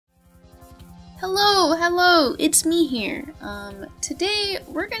Hello, it's me here. Today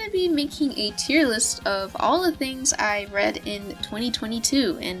we're gonna be making a tier list of all the things I read in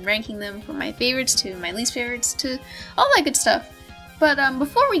 2022 and ranking them from my favorites to my least favorites to all that good stuff. But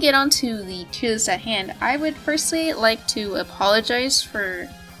before we get on to the tier list at hand, I would firstly like to apologize for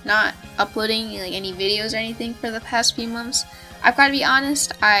not uploading any videos or anything for the past few months. I've got to be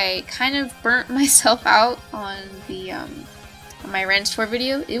honest, I kind of burnt myself out on the my Rance IV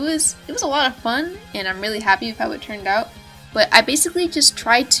video. It was a lot of fun, and I'm really happy with how it turned out. But I basically just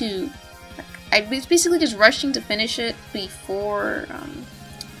tried to, I was basically just rushing to finish it before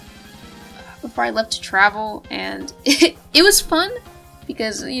I left to travel, and it was fun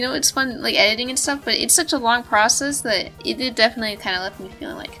because it's fun editing and stuff. But it's such a long process that it did definitely kind of left me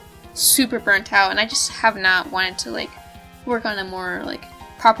feeling super burnt out, and I just have not wanted to work on a more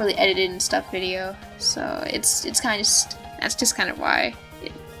properly edited and stuff video. So it's kind of just. That's just kind of why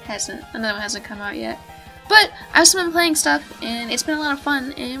another one hasn't come out yet. But I've still been playing stuff, and it's been a lot of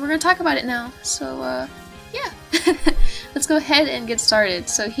fun, and we're gonna talk about it now. So yeah, let's go ahead and get started.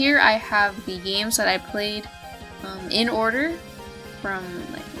 So here I have the games that I played in order, from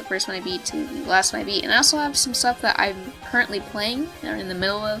the first one I beat to the last one I beat, and I also have some stuff that I'm currently playing or in the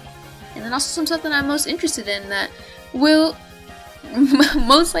middle of, and then also some stuff that I'm most interested in that will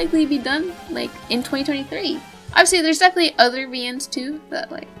most likely be done in 2023. Obviously, there's definitely other VNs too that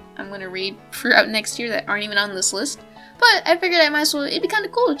I'm gonna read throughout next year that aren't even on this list. But I figured I might as well. It'd be kind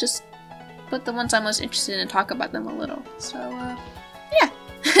of cool to just put the ones I'm most interested in and talk about them a little. So yeah,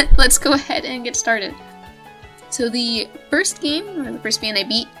 let's go ahead and get started. So the first game, or the first VN I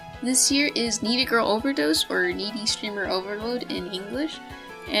beat this year, is Needy Girl Overdose, or Needy Streamer Overload in English.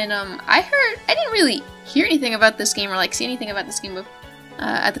 And I didn't really hear anything about this game or see anything about this game before.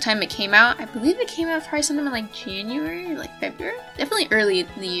 At the time it came out. I believe it came out probably sometime in January or February, definitely early in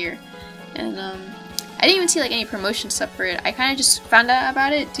the year. And I didn't even see any promotion stuff for it. I kind of just found out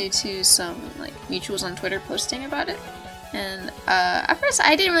about it due to some mutuals on Twitter posting about it. And at first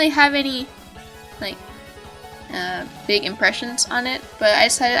I didn't really have any big impressions on it, but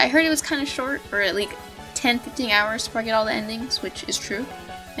I heard it was kind of short, or at least 10-15 hours before I get all the endings, which is true.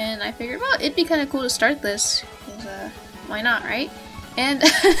 And I figured, well, it'd be kind of cool to start this, because why not, right? And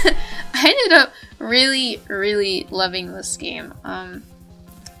I ended up really loving this game.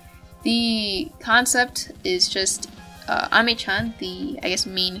 The concept is just Ame-chan, the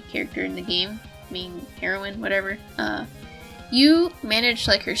main character in the game, main heroine, whatever. You manage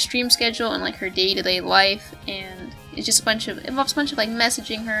her stream schedule and her day-to-day life, and it's just involves a bunch of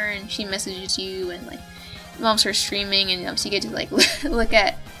messaging her, and she messages you, and involves her streaming, and obviously you get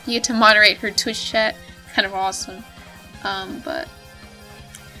to you get to moderate her Twitch chat. Kind of awesome. But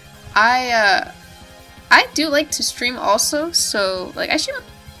I do like to stream also, so I stream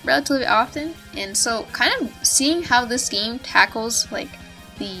relatively often, and so kind of seeing how this game tackles the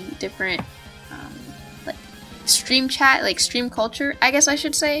different stream chat, stream culture, I guess I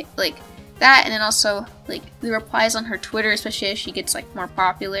should say, that, and then also the replies on her Twitter, especially as she gets more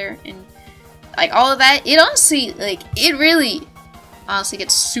popular, and all of that. It honestly it really honestly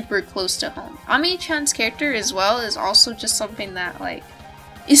gets super close to home. Ame-chan's character as well is also just something that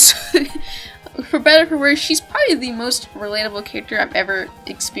is for better or for worse, she's probably the most relatable character I've ever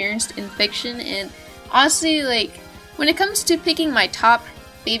experienced in fiction. And honestly, when it comes to picking my top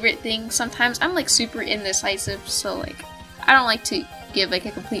favorite thing, sometimes I'm super indecisive, so I don't like to give a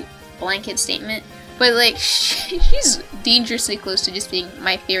complete blanket statement, but she's dangerously close to just being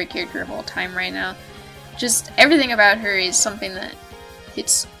my favorite character of all time right now. Just everything about her is something that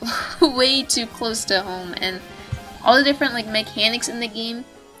hits way too close to home, and all the different mechanics in the game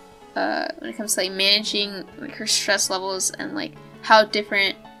when it comes to managing her stress levels, and how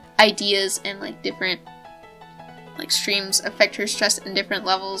different ideas and different streams affect her stress in different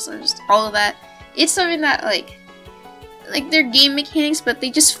levels, and just all of that. It's something that they're game mechanics, but they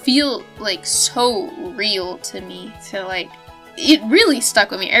just feel so real to me. So it really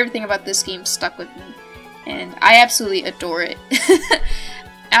stuck with me. Everything about this game stuck with me, and I absolutely adore it.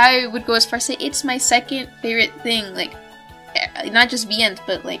 I would go as far as say it's my second favorite thing, not just VNs,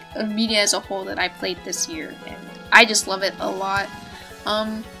 but of media as a whole that I played this year, and I just love it a lot.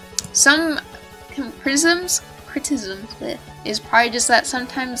 Some criticisms is probably just that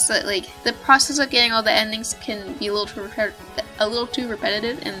sometimes the process of getting all the endings can be a little too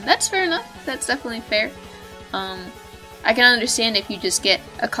repetitive, and that's fair enough. That's definitely fair. I can understand if you just get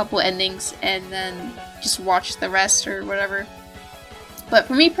a couple endings and then just watch the rest or whatever. But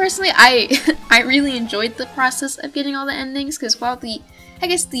for me personally, I really enjoyed the process of getting all the endings, because while the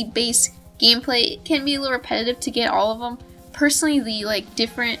base gameplay can be a little repetitive to get all of them, personally the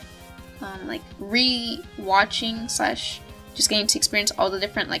different like re-watching slash just getting to experience all the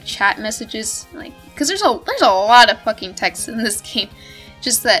different like chat messages, like because there's a lot of fucking text in this game.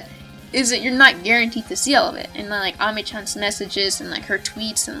 Just that is that you're not guaranteed to see all of it, and then like Ami-chan's messages and like her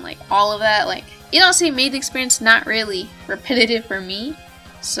tweets and like all of that, like it honestly made the experience not really repetitive for me.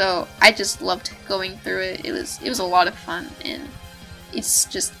 So I just loved going through it. It was a lot of fun, and it's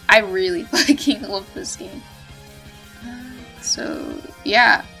just I really fucking love this game. So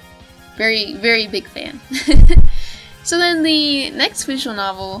yeah, very big fan. So then the next visual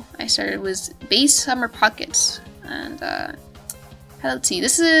novel I started was Base Summer Pockets, and let's see.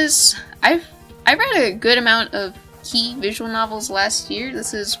 This is I read a good amount of key visual novels last year.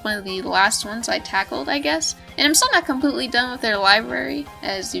 This is one of the last ones I tackled, I guess, and I'm still not completely done with their library,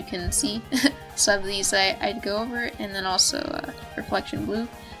 as you can see. Some of these I'd go over, and then also Reflection Blue,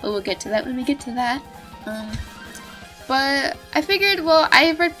 but we'll get to that when we get to that. But I figured, well,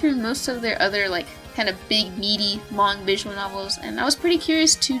 I've read through most of their other like kind of big, meaty, long visual novels, and I was pretty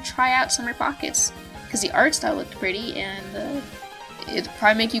curious to try out Summer Pockets because the art style looked pretty, and it'd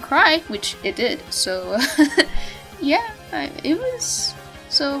probably make you cry, which it did. So yeah, it was.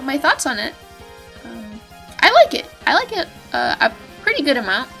 So my thoughts on it, I like it. I like it a pretty good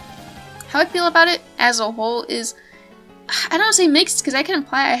amount. How I feel about it as a whole is, I don't want to say mixed because I can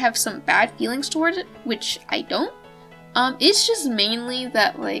imply I have some bad feelings towards it, which I don't. It's just mainly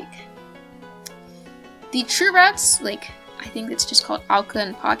that like the true routes, like I think it's just called Alka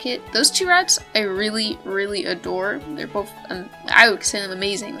and Pocket. Those two routes I really adore. They're both, I would say them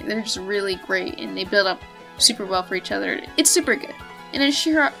amazing. Like they're just really great, and they build up super well for each other. It's super good. And then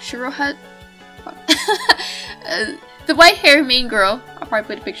Shiroha, the white hair main girl, I'll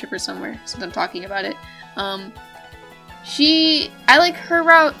probably put a picture of her somewhere since I'm talking about it. I like her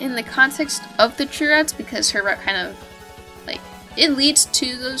route in the context of the true routes because her route kind of, like, it leads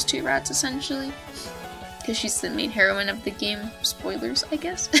to those two routes essentially. Because she's the main heroine of the game. Spoilers, I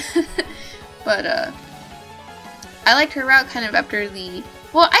guess. But, I liked her route kind of after the...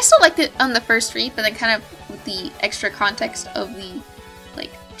 Well, I still liked it on the first read, but then kind of with the extra context of the,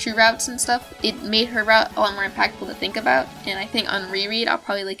 like, true routes and stuff, it made her route a lot more impactful to think about, and I think on reread I'll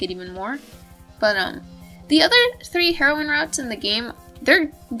probably like it even more. But, the other three heroine routes in the game,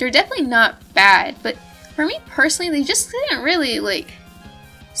 they're definitely not bad, but for me personally, they just didn't really, like,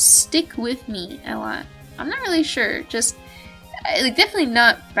 stick with me a lot. I'm not really sure, just, like, definitely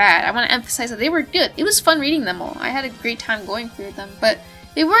not bad. I want to emphasize that they were good. It was fun reading them all. I had a great time going through them, but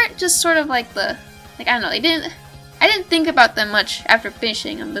they weren't just sort of like the, like, I don't know, I didn't think about them much after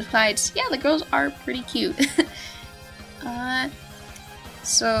finishing them, besides, yeah, the girls are pretty cute.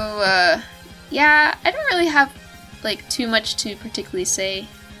 Yeah, I don't really have, like, too much to particularly say.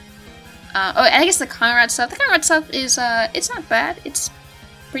 Oh, I guess the Conrad stuff. The Conrad stuff is, it's not bad. It's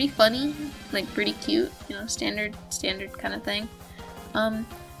pretty funny, like, pretty cute, you know, standard kind of thing.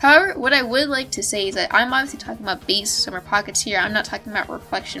 However, what I would like to say is that I'm obviously talking about Base Summer Pockets here. I'm not talking about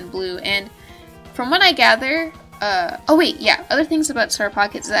Reflection Blue, and from what I gather, oh wait, yeah, other things about Summer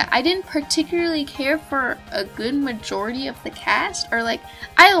Pockets is that I didn't particularly care for a good majority of the cast, or like,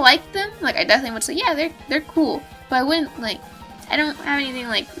 I liked them, like I definitely would say, yeah, they're cool, but I wouldn't, like, I don't have anything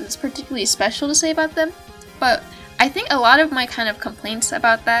like that's particularly special to say about them, but I think a lot of my kind of complaints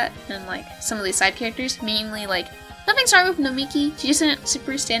about that, and like some of the side characters, mainly like, nothing's wrong with Nomiki, she just didn't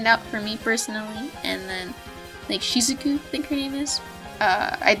super stand out for me personally, and then like Shizuku, I think her name is,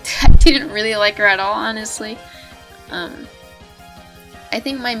 I didn't really like her at all, honestly. I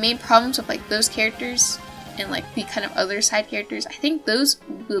think my main problems with like those characters and like the kind of other side characters, I think those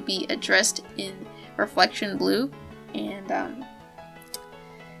will be addressed in Reflection Blue. And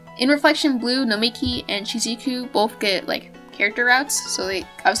in Reflection Blue, Nomiki and Shizuku both get like character routes, so they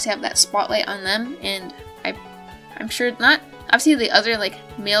obviously have that spotlight on them, and I'm sure not, obviously the other like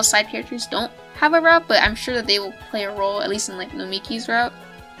male side characters don't have a route, but I'm sure that they will play a role, at least in like Nomiki's route,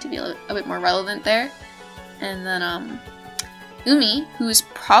 to be a bit more relevant there. And then, Umi, who is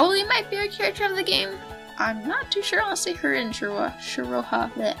probably my favorite character of the game. I'm not too sure, honestly. Her and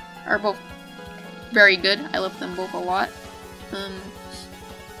Shiroha are both very good. I love them both a lot.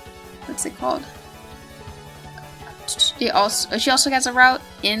 What's it called? She also has a route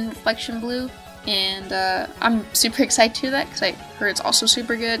in Reflection Blue, and I'm super excited to hear that because I heard it's also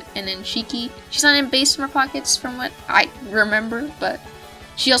super good. And then Shiki, she's not in Base Summer Pockets from what I remember, but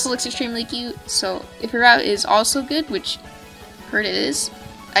she also looks extremely cute, so if her route is also good, which I heard it is,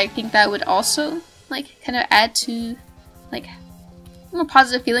 I think that would also, like, kind of add to, like, more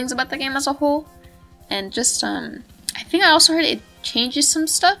positive feelings about the game as a whole. And just, I think I also heard it changes some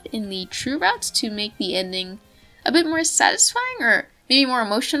stuff in the true routes to make the ending a bit more satisfying, or maybe more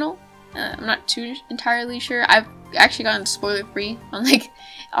emotional. I'm not too entirely sure. I've actually gotten spoiler free on like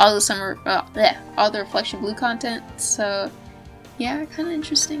all the all the Reflection Blue content, so yeah, kind of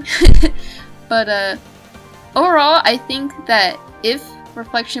interesting. But overall, I think that if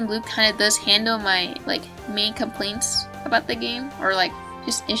Reflection Blue kind of does handle my like main complaints about the game, or like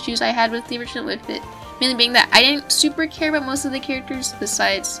just issues I had with the original, with it mainly being that I didn't super care about most of the characters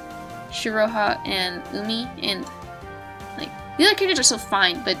besides Shiroha and Umi, and like the other characters are still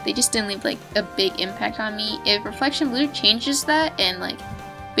fine, but they just didn't leave like a big impact on me. If Reflection Blue changes that and like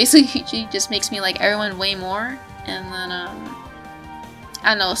basically she just makes me like everyone way more, and then I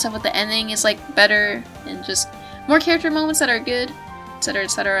don't know, stuff with the ending is like better, and just more character moments that are good, etc,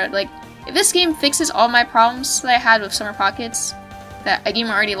 etc. Like if this game fixes all my problems that I had with Summer Pockets that a game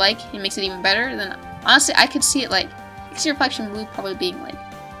I already like and makes it even better, then honestly I could see it like, I could see Reflection Blue probably being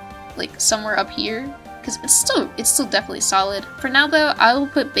like somewhere up here, because it's still definitely solid. For now though, I will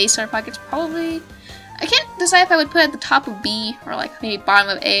put base Summer Pockets probably, I can't decide if I would put it at the top of B or like maybe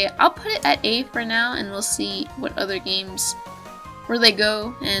bottom of A. I'll put it at A for now, and we'll see what other games, where they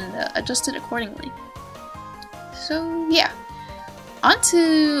go, and adjust it accordingly. So yeah, on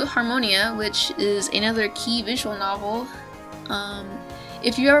to Harmonia, which is another key visual novel.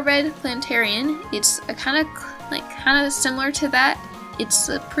 If you ever read Planetarian, it's a kind of similar to that. It's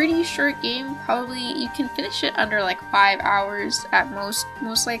a pretty short game. Probably you can finish it under like 5 hours at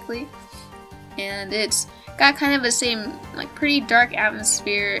most likely. And it's got kind of the same like pretty dark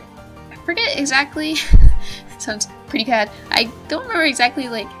atmosphere. I forget exactly. It sounds pretty bad. I don't remember exactly,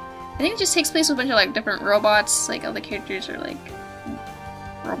 like I think it just takes place with a bunch of like different robots. Like all the characters are like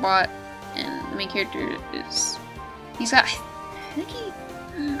robot, and the main character is, he's got, I think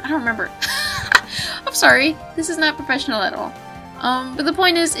I don't remember. I'm sorry, this is not professional at all. But the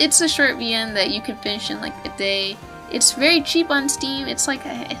point is, it's a short VN that you can finish in like a day. It's very cheap on Steam. It's like,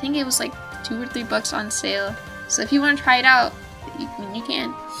 I think it was like $2 or $3 on sale. So if you want to try it out, you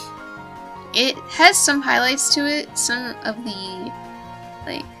can. It has some highlights to it. Some of the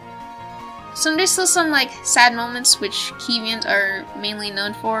like, there's still some like sad moments, which key VNs are mainly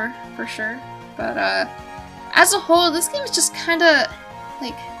known for sure. But as a whole, this game is just kind of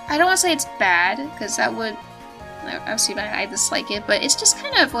like, I don't want to say it's bad, because that would obviously I dislike it, but it's just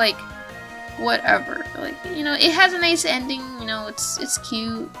kind of like whatever. Like, you know, it has a nice ending, you know, it's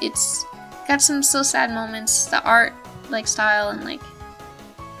cute, it's got some still sad moments, the art like style, and like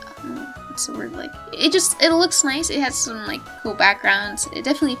what's the word, like it looks nice, it has some like cool backgrounds, it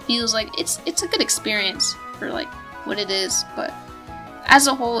definitely feels like it's a good experience for like what it is. But as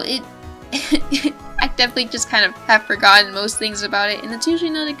a whole, I definitely just kind of have forgotten most things about it, and it's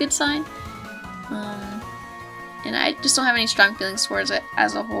usually not a good sign. And I just don't have any strong feelings towards it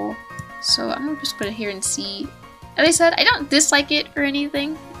as a whole. So I'm gonna just put it here and see. As I said, I don't dislike it or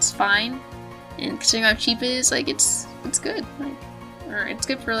anything. It's fine, and considering how cheap it is, like it's good. Like, or it's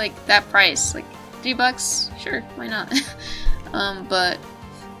good for like that price, like $3. Sure, why not? But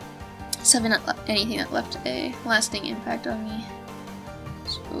it's not anything that left a lasting impact on me.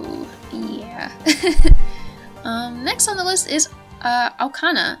 So yeah. Next on the list is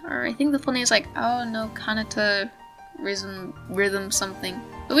Aokana, or I think the full name is like Aokana Rhythm something,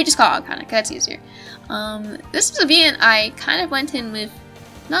 but we just call it Aokana because that's easier. This is a VN I kind of went in with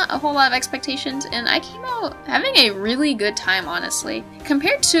not a whole lot of expectations, and I came out having a really good time, honestly.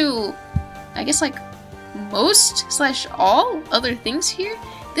 Compared to, I guess, like most / all other things here,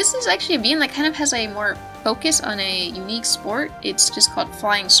 this is actually a VN that kind of has a more focus on a unique sport. It's just called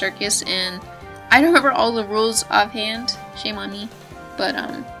Flying Circus, and I don't remember all the rules offhand, shame on me, but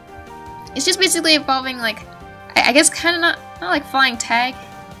it's just basically involving like, I guess kind of not like flying tag,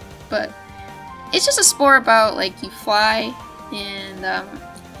 but it's just a sport about like you fly, and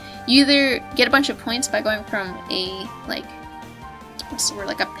you either get a bunch of points by going from a like, what's the word,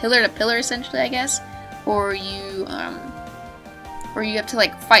 like a pillar to pillar essentially, I guess, or you have to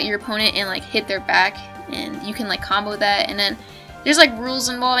like fight your opponent and like hit their back, and you can like combo that, and then there's like rules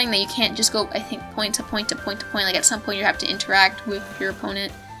involving that you can't just go, I think, point to point to point to point. Like at some point you have to interact with your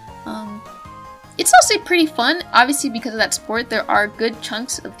opponent. It's also pretty fun, obviously because of that sport. There are good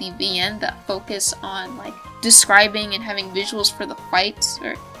chunks of the VN that focus on like describing and having visuals for the fights,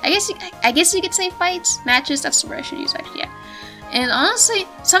 or I guess you could say fights, matches. That's the word I should use actually. Yeah. And honestly,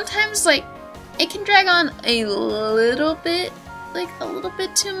 sometimes like it can drag on a little bit. Like a little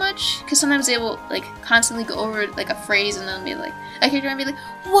bit too much, because sometimes they will like constantly go over like a phrase, and then be like, a character might be like,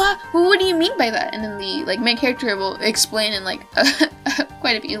 what do you mean by that? And then the like main character will explain in like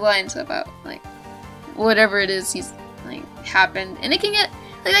quite a few lines about like whatever it is he's like happened, and it can get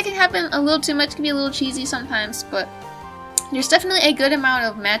like, that can happen a little too much, can be a little cheesy sometimes, but there's definitely a good amount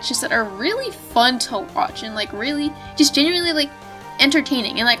of matches that are really fun to watch and like really just genuinely like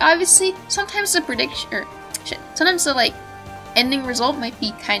entertaining. And like obviously sometimes the sometimes the like ending result might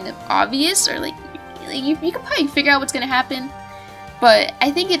be kind of obvious, or like you can probably figure out what's gonna happen. But I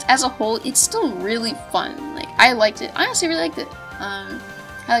think it's as a whole, it's still really fun. Like I liked it. I honestly really liked it. I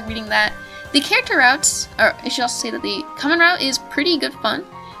like reading that. The character routes, or I should also say that the common route is pretty good fun.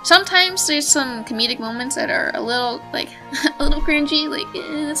 Sometimes there's some comedic moments that are a little, like, a little cringy, like,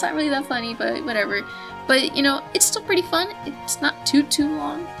 it's not really that funny, but whatever. But, you know, it's still pretty fun. It's not too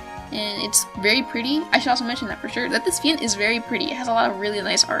long, and it's very pretty. I should also mention that for sure, that this VN is very pretty. It has a lot of really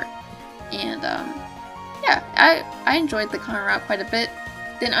nice art. And, yeah, I enjoyed the common route quite a bit.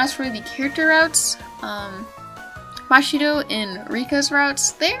 Then as for the character routes, Mashido and Rika's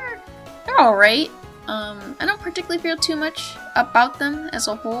routes, they're alright. I don't particularly feel too much about them as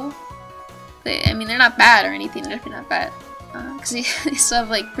a whole. I mean, they're not bad or anything, they're definitely not bad. Because they still have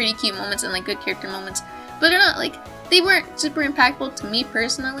like pretty cute moments and like good character moments. But they're not like, they weren't super impactful to me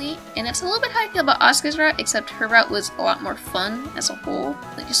personally. And that's a little bit how I feel about Asuka's route, except her route was a lot more fun as a whole.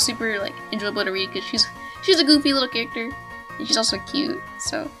 Like just super like enjoyable to read because she's a goofy little character. And she's also cute.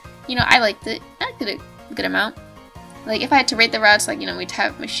 So, you know, I liked it. I liked it a good amount. Like, if I had to rate the routes, like, you know, we'd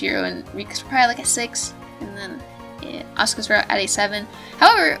have Mashiro and Rika's probably like a 6, and then Asuka's route at a 7.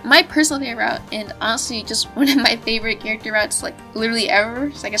 However, my personal favorite route, and honestly just one of my favorite character routes, like, literally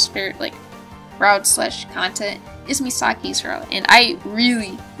ever, so I guess favorite, like, route slash content, is Misaki's route. And I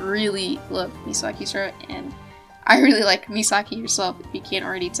really, really love Misaki's route, and I really like Misaki herself, if you can't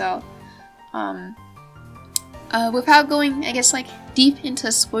already tell. Without going, I guess, like, deep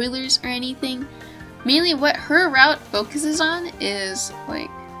into spoilers or anything, mainly what her route focuses on is, like,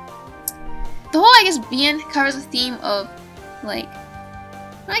 the whole, I guess, VN covers the theme of, like,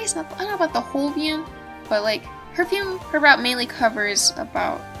 I guess not, I don't know about the whole VN, but, like, her route mainly covers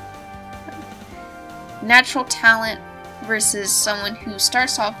about natural talent versus someone who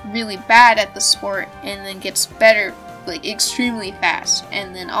starts off really bad at the sport and then gets better, like, extremely fast,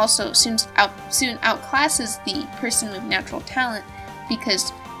 and then also soon outclasses the person with natural talent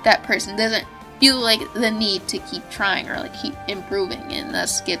because that person doesn't feel like the need to keep trying or like keep improving, and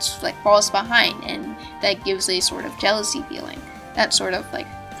thus gets like falls behind, and that gives a sort of jealousy feeling. That sort of like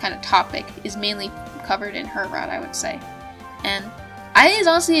kind of topic is mainly covered in her route, I would say. And I think it's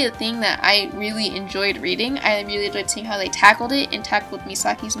honestly a thing that I really enjoyed reading. I really enjoyed seeing how they tackled it and tackled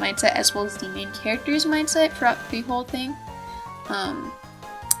Misaki's mindset as well as the main character's mindset throughout the whole thing.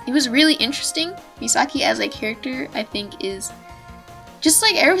 It was really interesting. Misaki as a character, I think, is just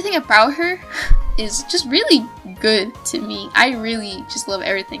like everything about her is just really good to me. I really just love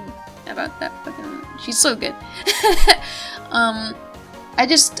everything about that fucking. She's so good. The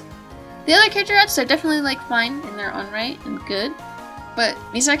other character routes are definitely like fine in their own right and good, but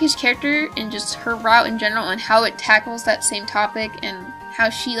Misaki's character and just her route in general and how it tackles that same topic and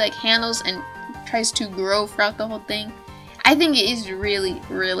how she like handles and tries to grow throughout the whole thing, I think it is really,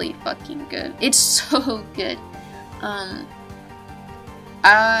 really fucking good. It's so good.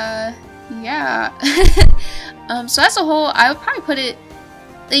 Yeah. So as a whole, I would probably put it,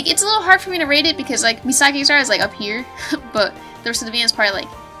 like, it's a little hard for me to rate it because, like, Misaki's route is, like, up here, but the rest of the VN is probably, like,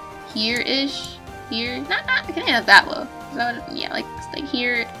 here-ish, here, not, I can't have that low, is that what yeah, like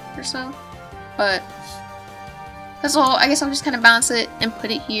here or so, but as a whole, I guess I'll just kind of balance it and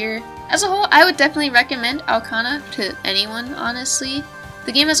put it here. As a whole, I would definitely recommend Aokana to anyone, honestly.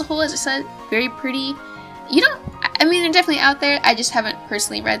 The game as a whole, as I said, very pretty. I mean, they're definitely out there, I just haven't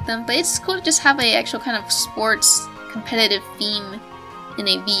personally read them, but it's cool to just have a actual kind of sports competitive theme in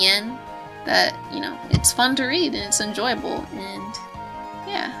a VN that, you know, it's fun to read and it's enjoyable, and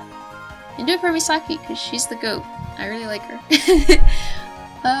yeah. And do it for Misaki, because she's the GOAT. I really like her.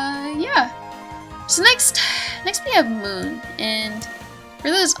 Yeah. So next we have Moon, and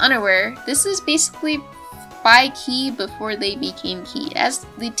for those unaware, this is basically by Key before they became Key, as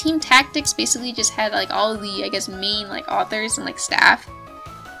the team tactics basically just had like all of the, I guess, main like authors and like staff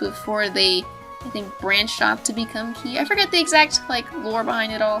before they, I think, branched off to become Key. I forget the exact like lore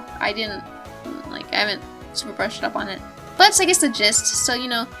behind it all. I haven't super brushed up on it, but that's, I guess, the gist. So, you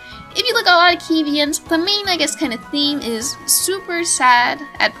know, if you look at a lot of Key VNs, the main, I guess, kind of theme is super sad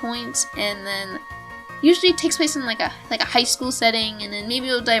at points, and then usually takes place in like a high school setting, and then maybe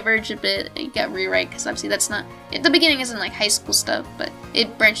it'll diverge a bit and get rewrite, because obviously that's not, the beginning isn't like high school stuff, but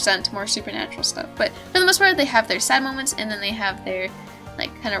it branches out into more supernatural stuff. But for the most part, they have their sad moments, and then they have their like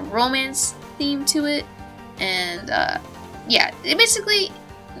kind of romance theme to it, and yeah, it basically,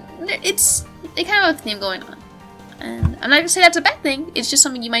 they kind of have a theme going on. And I'm not gonna say that's a bad thing, it's just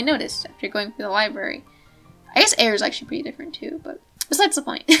something you might notice after going through the library. I guess Air is actually pretty different too, but besides the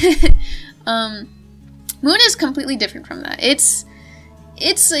point. Moon is completely different from that. It's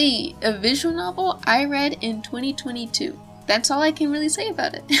a visual novel I read in 2022. That's all I can really say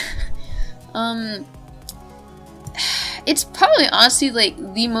about it. It's probably honestly like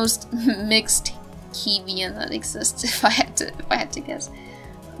the most mixed key VN that exists if I had to guess,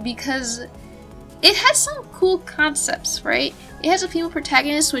 because it has some cool concepts, right? It has a female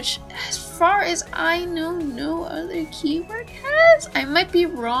protagonist, which as far as I know, no other keyword has. I might be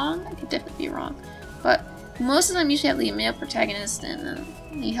wrong, I could definitely be wrong, but most of them usually have the male protagonist and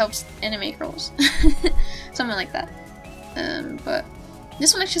he helps anime girls. Something like that. But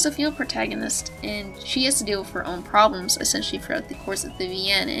this one actually has a female protagonist, and she has to deal with her own problems essentially throughout the course of the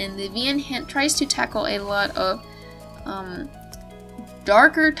VN, and the VN tries to tackle a lot of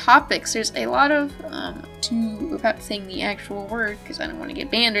darker topics. There's a lot of, without saying the actual word because I don't want to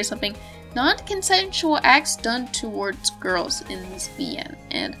get banned or something, non-consensual acts done towards girls in this VN,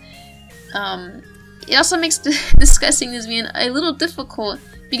 and it also makes discussing this VN a little difficult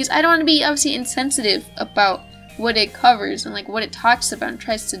because I don't want to be obviously insensitive about what it covers and like what it talks about and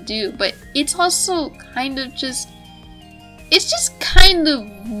tries to do, but it's also kind of just, it's just kind of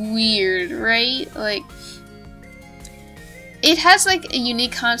weird, right? Like, it has like a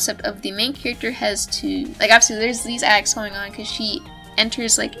unique concept of the main character has to, like, obviously there's these acts going on because she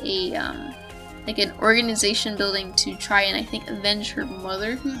enters like a like an organization building to try and I think avenge her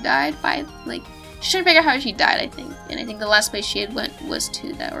mother who died by like, she's trying to figure out how she died, I think, and I think the last place she had went was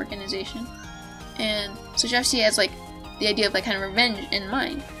to that organization. And so she actually has like the idea of like kind of revenge in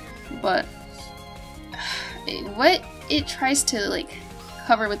mind, but what it tries to like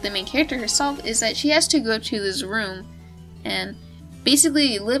cover with the main character herself is that she has to go to this room and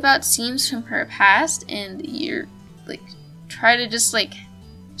basically live out scenes from her past, and you're like try to just like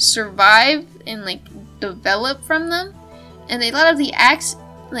survive and like develop from them. And a lot of the acts,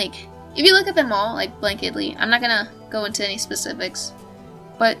 like if you look at them all like blanketly, I'm not gonna go into any specifics,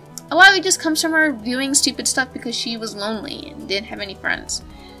 but a lot of it just comes from her doing stupid stuff because she was lonely and didn't have any friends.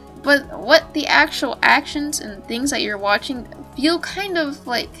 But what the actual actions and things that you're watching feel kind of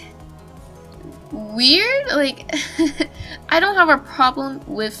like weird. Like, I don't have a problem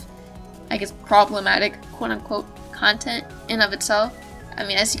with, I guess, problematic quote-unquote content in of itself. I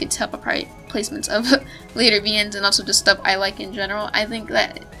mean, as you can tell by probably placements of later VNs and also just stuff I like in general, I think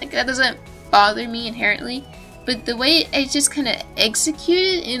that like that doesn't bother me inherently. But the way it's just kind of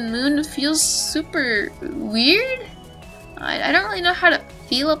executed in Moon feels super weird. I don't really know how to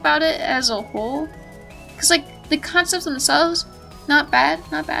feel about it as a whole. Because, like, the concepts themselves, not bad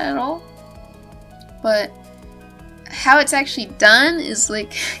at all. But how it's actually done is,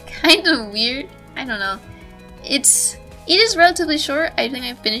 like, kind of weird. I don't know. It is relatively short. I think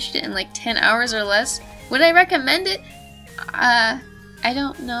I finished it in, like, 10 hours or less. Would I recommend it? I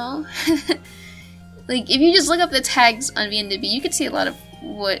don't know. Like, if you just look up the tags on VNDB, you can see a lot of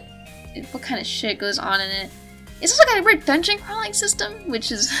what kind of shit goes on in it. It's also got a weird dungeon crawling system,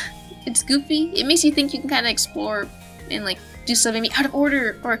 which is, it's goofy. It makes you think you can kind of explore and, like, do stuff maybe out of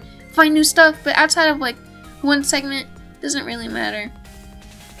order or find new stuff, but outside of, like, one segment, doesn't really matter.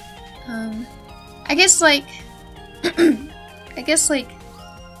 I guess, like, I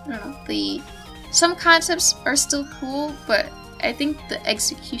don't know, some concepts are still cool, but I think the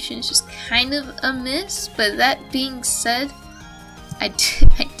execution is just kind of a miss. But that being said,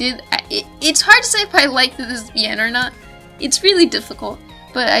 it's hard to say if I liked this VN or not. It's really difficult,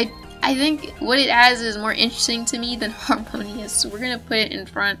 but I think what it has is more interesting to me than Harmonia, so we're gonna put it in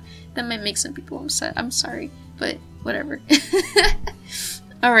front. That might make some people upset, I'm sorry, but whatever.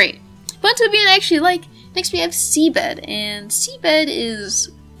 Alright, but to a VN I actually like, next we have Seabed, and Seabed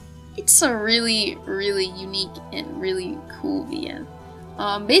it's a really, really unique and really cool VN.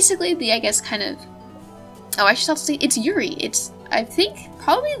 Basically, I guess kind of, I should also say, it's Yuri. It's, I think,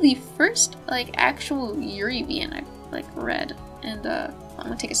 probably the first, like, actual Yuri VN I've, like, read. And, I'm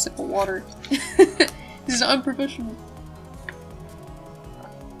gonna take a sip of water. This is unprofessional.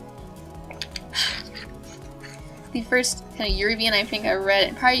 The first kind of Yuri VN I think I read,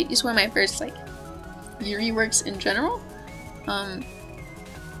 and probably just one of my first, like, Yuri works in general.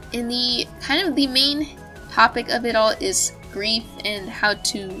 And the kind of the main topic of it all is grief and how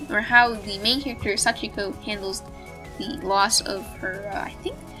the main character Sachiko handles the loss of her,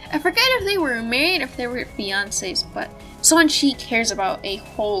 I forget if they were married or if they were fiancés, but someone she cares about a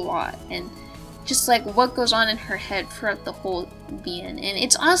whole lot, and just like what goes on in her head throughout the whole VN. And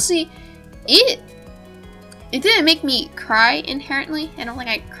it's honestly, it didn't make me cry inherently. I don't think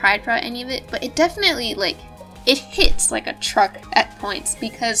I cried throughout any of it, but it definitely, like, it hits like a truck at points,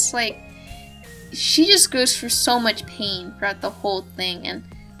 because, like, she just goes through so much pain throughout the whole thing, and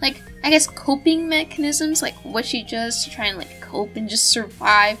like, I guess coping mechanisms, like what she does to try and like cope and just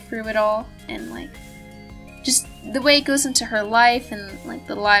survive through it all, and like just the way it goes into her life and like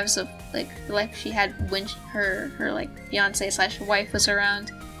the lives of like the life she had when her like fiance slash wife was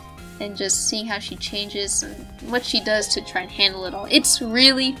around, and just seeing how she changes and what she does to try and handle it all. It's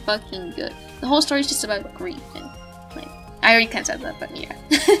really fucking good. The whole story is just about grief, and like I already kind of said that, but yeah.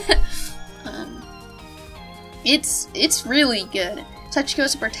 It's really good.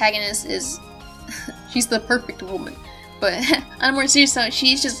 Sachiko's protagonist is she's the perfect woman, but on a more serious note,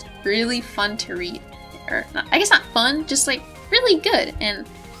 she's just really fun to read. Or not, I guess not fun, just like really good and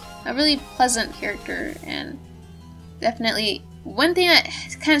a really pleasant character. And definitely one thing that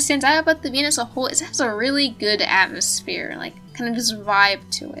kind of stands out about the VN as a whole is it has a really good atmosphere, like kind of this vibe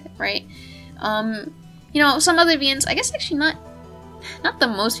to it, right? You know, some other VNs, I guess actually not the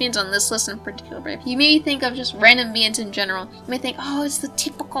most VNs on this list in particular, but if you maybe think of just random VNs in general, you may think, oh, it's the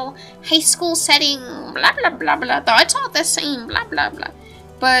typical high school setting, blah blah blah blah, though it's all the same, blah blah blah.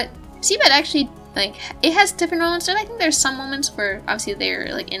 But Seabed actually, like, it has different moments, and I think there's some moments where obviously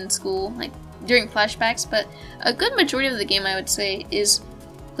they're like in school, like during flashbacks, but a good majority of the game, I would say, is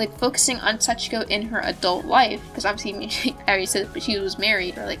like focusing on Sachiko in her adult life, because obviously I already said that she was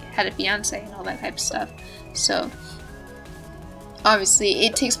married or like had a fiance and all that type of stuff. So obviously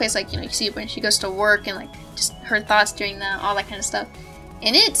it takes place, like, you know, you see when she goes to work and like just her thoughts during that, all that kind of stuff,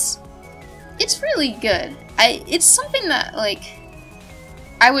 and it's really good. It's something that like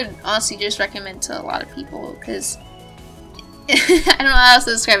I would honestly just recommend to a lot of people, because I don't know how else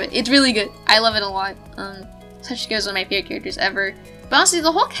to describe it. It's really good. I love it a lot. Sachiko is one of my favorite characters ever. But honestly,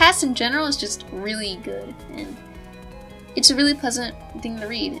 the whole cast in general is just really good, and it's a really pleasant thing to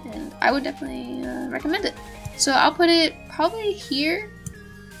read, and I would definitely recommend it. So I'll put it probably here,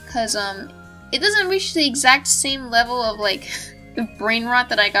 because it doesn't reach the exact same level of like the brain rot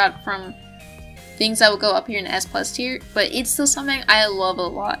that I got from things that will go up here in S+ tier, but it's still something I love a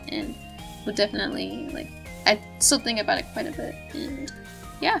lot and would definitely, like, I still think about it quite a bit, and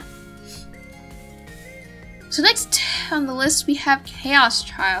yeah. So next on the list we have Chaos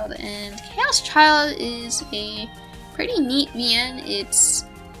Child, and Chaos Child is a pretty neat VN. It's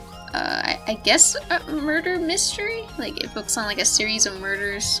I guess a murder mystery, like it focuses on like a series of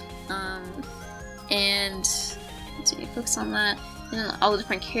murders, and let's see, it focuses on that, and then all the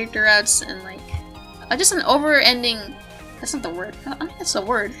different character routes, and like just an over-ending, that's not the word, I don't think that's the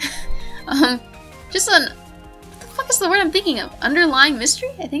word, just an, what the fuck is the word I'm thinking of? Underlying mystery?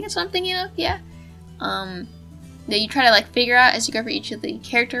 I think that's what I'm thinking of, yeah. That you try to like figure out as you go for each of the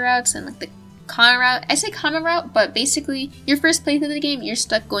character routes, and like the common route, I say common route, but basically your first playthrough of the game, you're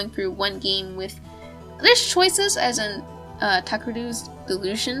stuck going through one game with, there's choices as in Takuru's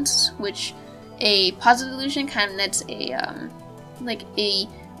delusions, which a positive delusion kind of nets a, like a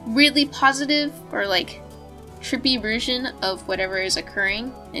really positive or like trippy version of whatever is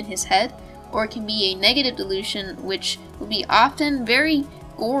occurring in his head, or it can be a negative delusion, which will be often very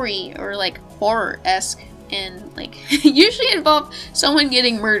gory or like horror-esque, and like usually involve someone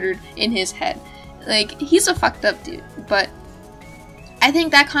getting murdered in his head. Like, he's a fucked up dude, but I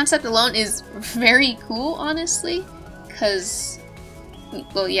think that concept alone is very cool, honestly, because,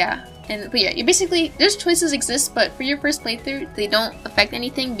 well, yeah. But yeah, you basically, there's choices exist, but for your first playthrough, they don't affect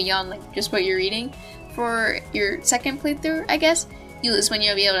anything beyond like just what you're reading. For your second playthrough, I guess, is when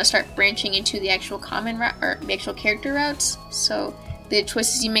you'll be able to start branching into the actual common route, or the actual character routes. So the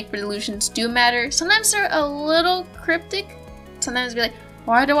choices you make for delusions do matter. Sometimes they're a little cryptic. Sometimes be like,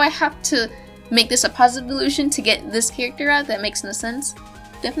 why do I have to make this a positive delusion to get this character out? That makes no sense.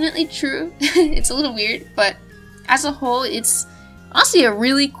 Definitely true. It's a little weird, but as a whole, it's honestly a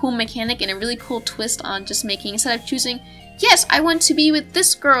really cool mechanic and a really cool twist on just making, instead of choosing, yes, I want to be with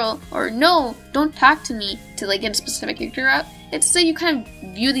this girl, or no, don't talk to me, to like get a specific character out. It's that you kind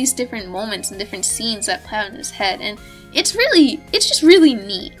of view these different moments and different scenes that play out in his head, and it's just really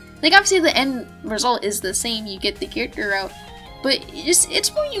neat. Like, obviously the end result is the same, you get the character out, but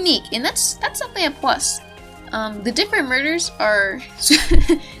it's more unique, and that's definitely a plus. The different murders are,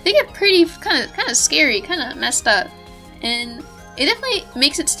 they get pretty kind of scary, kind of messed up, and it definitely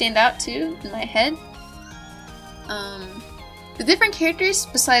makes it stand out too in my head. The different characters,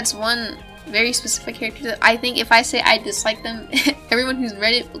 besides one very specific character that I think if I say I dislike them, everyone who's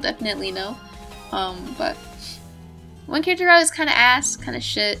read it will definitely know. But one character route is kind of ass, kind of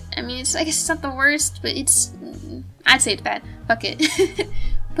shit. I mean, I guess it's not the worst, but I'd say it's bad. Fuck it.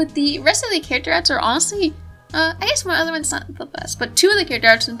 But the rest of the character routes are honestly, I guess one other one's not the best, but two of the character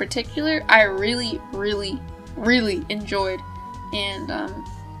routes in particular I really, really, really enjoyed. And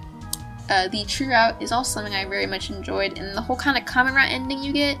the true route is also something I very much enjoyed, and the whole kind of common route ending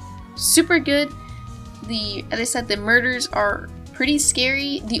you get, super good. As I said, the murders are pretty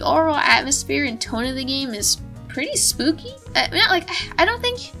scary. The overall atmosphere and tone of the game is pretty spooky. I mean, like, I don't know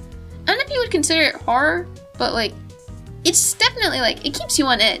if you would consider it horror, but like, it's definitely like, it keeps you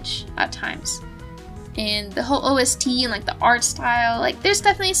on edge at times. And the whole OST and like the art style, like there's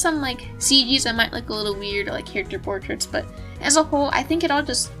definitely some like CGs that might look a little weird, or like character portraits, but as a whole, I think it all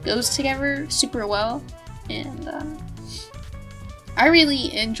just goes together super well, and I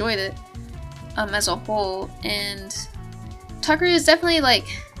really enjoyed it as a whole. And Tucker is definitely like,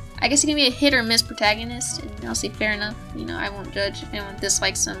 I guess he can be a hit or miss protagonist, and I'll say fair enough. You know, I won't judge if anyone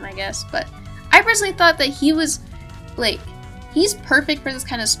dislikes him, I guess, but I personally thought that he was like, he's perfect for this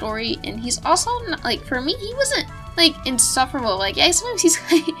kind of story, and he's also not, like, for me, he wasn't like insufferable. Like, yeah, sometimes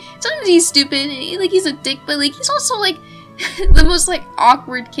he's stupid, and, like, he's a dick, but like he's also like the most like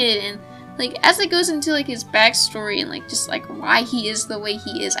awkward kid, and like as it goes into like his backstory and like just like why he is the way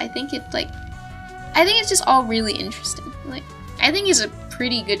he is, I think it's just all really interesting. Like, I think he's a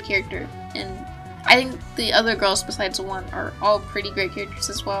pretty good character, and I think the other girls besides one are all pretty great characters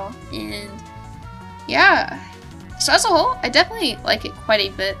as well. And yeah, so as a whole, I definitely like it quite a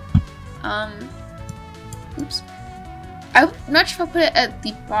bit. Oops. I'm not sure if I'll put it at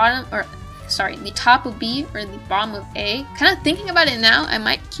the bottom, or sorry, the top of B or the bottom of A. Kind of thinking about it now, I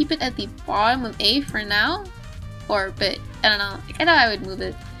might keep it at the bottom of A for now, but I don't know. Like, I thought I would move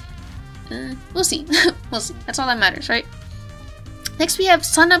it. We'll see. We'll see. That's all that matters, right? Next we have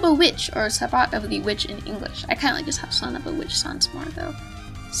Son of a Witch, or Sabbat of the Witch in English. I kind of like just how Son of a Witch sounds more though.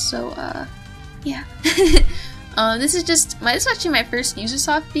 So yeah. This is actually my first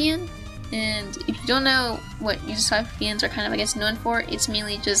Ubisoft VN, and if you don't know what Ubisoft VNs are kind of, I guess, known for, it's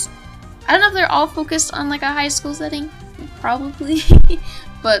mainly just, I don't know if they're all focused on like a high school setting, probably,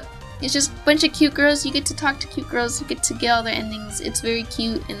 but it's just a bunch of cute girls. You get to talk to cute girls, you get to get all their endings. It's very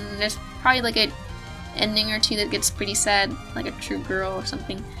cute, and there's probably like a ending or two that gets pretty sad, like a true girl or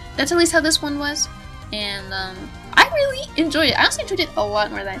something. That's at least how this one was, and I really enjoyed it. I honestly enjoyed it a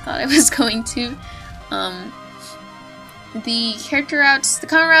lot more than I thought I was going to. The character routes, the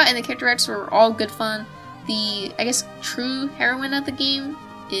common route and the character routes were all good fun. The, I guess, true heroine of the game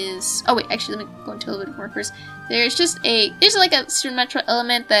is, oh wait, actually let me go into a little bit more first. There's like a supernatural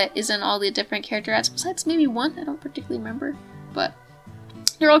element that is in all the different character routes, besides maybe one, I don't particularly remember, but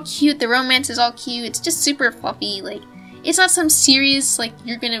they're all cute. The romance is all cute. It's just super fluffy. Like, it's not some serious, like,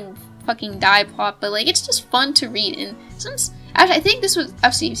 you're gonna fucking die plot, but like, it's just fun to read. And since I think this was,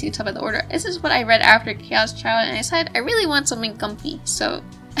 obviously you can tell by the order, this is what I read after Chaos Child, and I decided I really want something comfy, so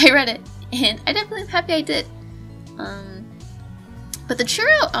I read it, and I definitely am happy I did. But the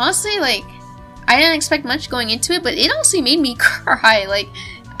churro, honestly, like, I didn't expect much going into it, but it honestly made me cry. Like,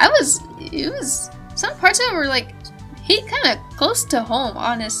 some parts of it were like, hit kind of close to home,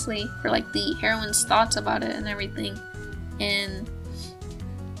 honestly, for like the heroine's thoughts about it and everything. And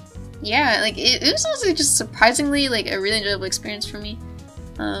yeah, like, it was also just surprisingly like a really enjoyable experience for me.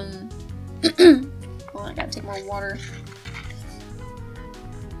 Hold on, I gotta take more water.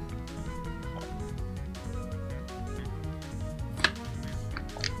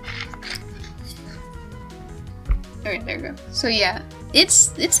 Alright, there we go. So yeah, it's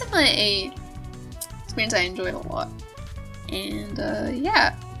definitely a experience I enjoyed a lot. And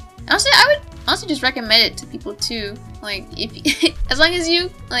yeah, honestly, I would honestly just recommend it to people too. Like, if as long as you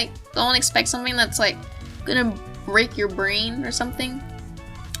like don't expect something that's like gonna break your brain or something,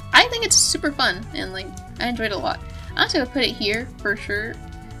 I think it's super fun, and like I enjoyed it a lot. Honestly, I would put it here for sure.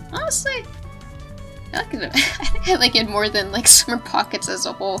 Honestly, I like it. I think I like it more than like Summer Pockets as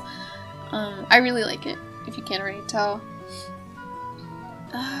a whole. I really like it, if you can't already tell.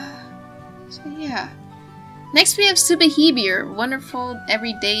 So yeah. Next we have Subahibi, or Wonderful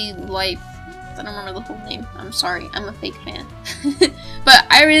Everyday Life. I don't remember the whole name. I'm sorry. I'm a fake fan. But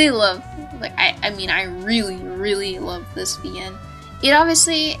I really love, like, I mean, I really love this VN. It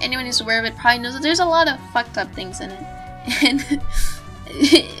obviously, anyone who's aware of it probably knows that there's a lot of fucked up things in it. And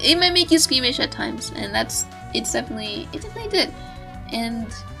it might make you squeamish at times. And it definitely did. And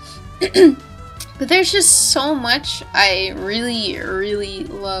but there's just so much I really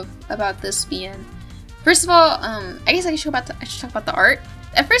love about this VN. First of all, I guess I should talk about the art.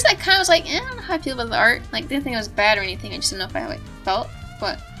 At first I kind of was like, I don't know how I feel about the art. Like, didn't think it was bad or anything, I just didn't know how I felt.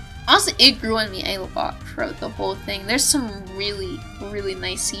 But honestly, it grew on me a lot throughout the whole thing. There's some really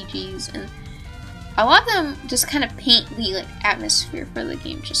nice CGs, and a lot of them just kind of paint the like atmosphere for the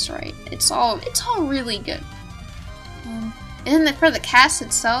game just right. It's all really good. And then for the cast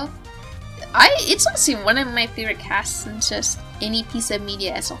itself, it's honestly one of my favorite casts in just any piece of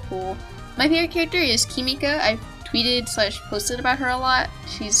media as a whole. my favorite character is Kimika. I've tweeted / posted about her a lot.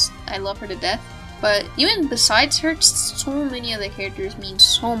 I love her to death. But even besides her, just so many other characters mean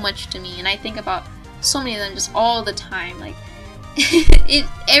so much to me, and I think about so many of them just all the time. Like,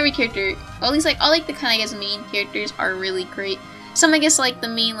 every character, or at least like all like the kind of, I guess, main characters are really great. Some, I guess, like the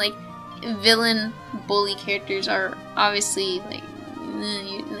main like villain bully characters are obviously like,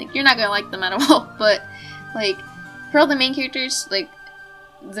 you're not gonna like them at all. But like for all the main characters, like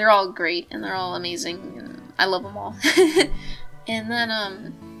they're all great and they're all amazing, and I love them all. And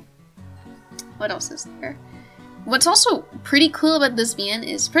then what else is there? What's also pretty cool about this VN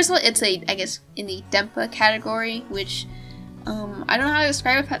is, first of all, it's I guess, in the Dempa category, which, I don't know how to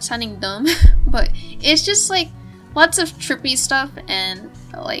describe it without sounding dumb, but it's just, like, lots of trippy stuff, and,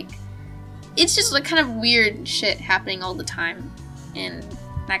 like, it's just, like, kind of weird shit happening all the time, and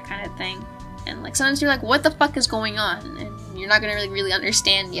that kind of thing. And, like, sometimes you're like, what the fuck is going on? And you're not gonna really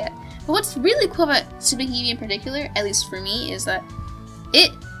understand yet. But what's really cool about Subahibi in particular, at least for me, is that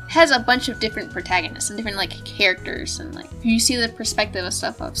it has a bunch of different protagonists and different, like, characters, and, like, you see the perspective of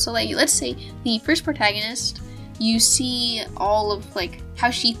stuff of. So, like, let's say the first protagonist, you see all of, like, how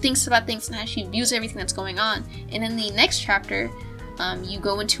she thinks about things and how she views everything that's going on. And in the next chapter, you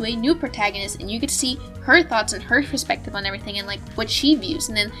go into a new protagonist and you get to see her thoughts and her perspective on everything and, like, what she views.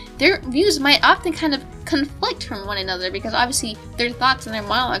 And then their views might often kind of conflict from one another, because obviously their thoughts and their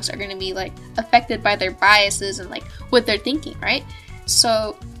monologues are going to be, like, affected by their biases and, like, what they're thinking, right?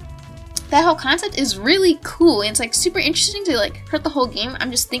 So that whole concept is really cool, and it's, like, super interesting to, like, throughout the whole game.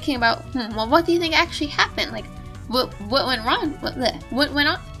 I'm just thinking about, well, what do you think actually happened? Like, what went wrong?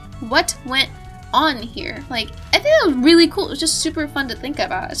 What went on here? Like, I think that was really cool. It was just super fun to think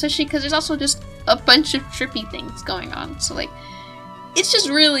about, especially because there's also just a bunch of trippy things going on. So, like, it's just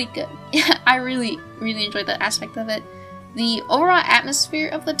really good. Yeah, I really enjoyed that aspect of it. The overall atmosphere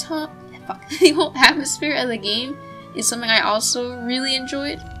of the the whole atmosphere of the game is something I also really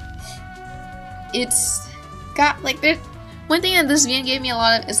enjoyed. It's got, like, one thing that this VN gave me a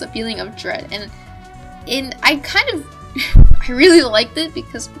lot of is the feeling of dread, and I kind of I really liked it,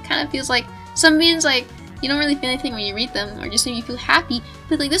 because it kind of feels like some VNs, like, you don't really feel anything when you read them, or just maybe you feel happy,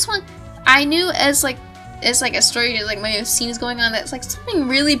 but, like, this one I knew as like a story, like, my scene is going on, that's like something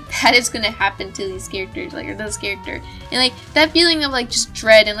really bad is gonna happen to these characters, like, or this character, and, like, that feeling of, like, just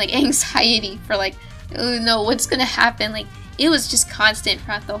dread and, like, anxiety for, like, oh no, what's gonna happen, like, it was just constant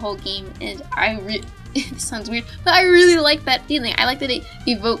throughout the whole game, and it sounds weird, but I really like that feeling. I like that it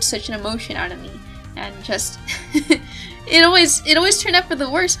evoked such an emotion out of me, and just it always turned out for the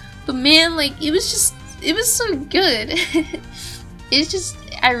worst, but man, like, it was so good. It's just,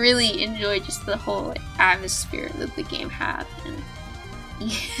 I really enjoyed just the whole, like, atmosphere that the game had,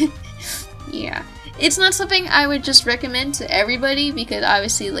 and yeah, it's not something I would just recommend to everybody, because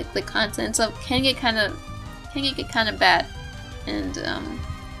obviously, like, the content stuff can get kind of bad. And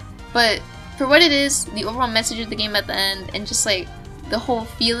but for what it is, the overall message of the game at the end, and just, like, the whole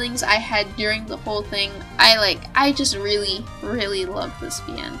feelings I had during the whole thing, I just really love this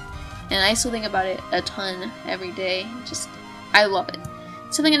VN, and I still think about it a ton every day. Just, I love it.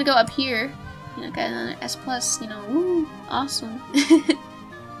 So I'm gonna go up here, you know, got another S+, you know, woo, awesome.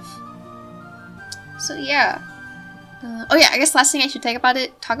 So yeah. Oh yeah, I guess last thing I should talk about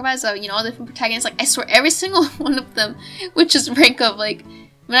is, you know, all the different protagonists. Like, I swear every single one of them, which is rank of, like,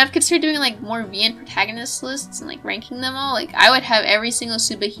 when I've considered doing, like, more VN protagonist lists and, like, ranking them all, like, I would have every single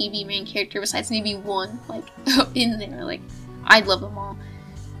Subahibi main character besides maybe one, like, in there. Like, I love them all.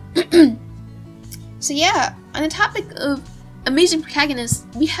 So yeah, on the topic of amazing protagonists,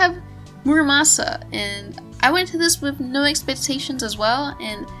 we have Muramasa, and I went into this with no expectations as well,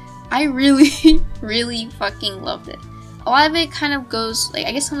 and I really fucking loved it. A lot of it kind of goes, like,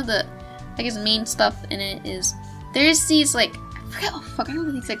 I guess some of the, main stuff in it is, there's these, like, I don't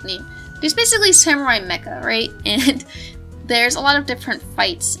know the exact name. There's basically samurai mecha, right? And there's a lot of different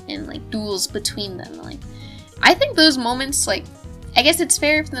fights and, like, duels between them. Like, I think those moments, like, I guess it's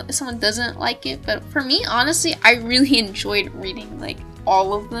fair if someone doesn't like it, but for me, honestly, I really enjoyed reading, like,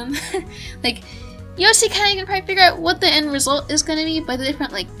 all of them. Like, you obviously kind of can probably figure out what the end result is going to be by the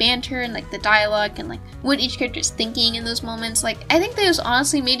different, like, banter and, like, the dialogue and, like, what each character is thinking in those moments. Like, I think those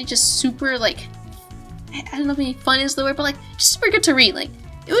honestly made it just super, like, I don't know if maybe fun is the word, but, like, just super good to read. Like,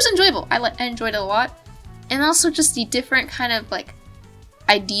 it was enjoyable. I enjoyed it a lot. And also just the different kind of, like,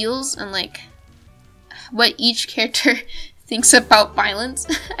 ideals and, like, what each character thinks about violence.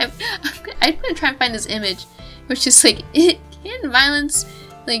 I'm gonna try and find this image, which is, like, can violence,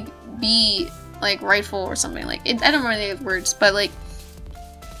 like, be, like, rightful or something? Like, I don't remember the words, but, like,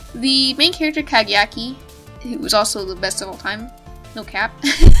 the main character, Kageaki, who was also the best of all time, no cap,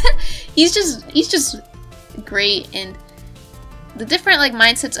 he's just great, and the different like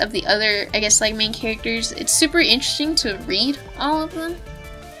mindsets of the other, I guess, like main characters, it's super interesting to read all of them,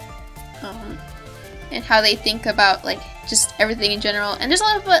 and how they think about like just everything in general. And there's a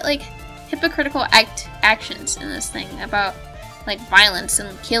lot of like hypocritical actions in this thing about like violence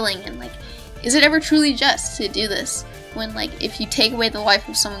and killing, and like, is it ever truly just to do this when like if you take away the life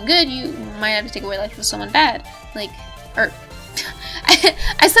of someone good, you might have to take away the life of someone bad, like, or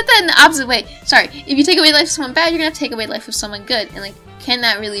I said that in the opposite way. Sorry. If you take away the life of someone bad, you're gonna have to take away the life of someone good. And like, can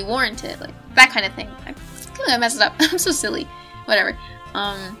that really warrant it? Like, that kind of thing. I messed it up. I'm so silly. Whatever.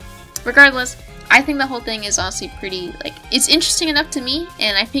 Regardless, I think the whole thing is honestly pretty, like, it's interesting enough to me,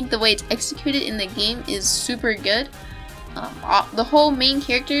 and I think the way it's executed in the game is super good. The whole main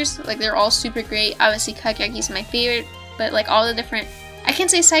characters, like, they're all super great. Obviously, Kageyaki's my favorite, but like, all the different, I can't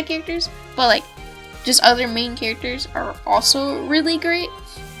say side characters, but like, just other main characters are also really great,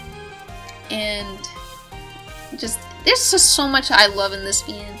 and just there's just so much I love in this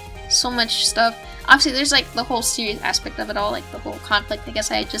VN, so much stuff. Obviously, there's like the whole serious aspect of it all, like the whole conflict, I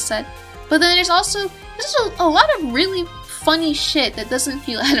guess I just said, but then there's also a lot of really funny shit that doesn't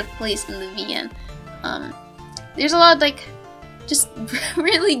feel out of place in the VN. There's a lot of like just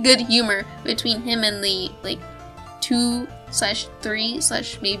really good humor between him and the like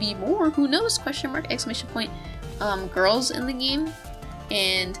 2/3/ maybe more, who knows, question mark, exclamation point, girls in the game.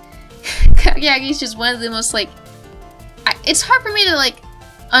 And Kageyaki's just one of the most like, it's hard for me to like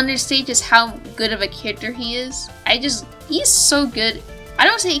understate just how good of a character he is. He's so good. I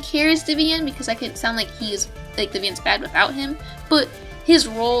don't say he carries the VN because I could sound like he is like the VN's bad without him, but his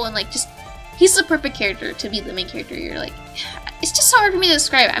role and like just, he's the perfect character to be the main character. You're like, it's just so hard for me to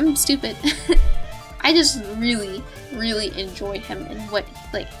describe. I'm stupid. I just really enjoy him, and what,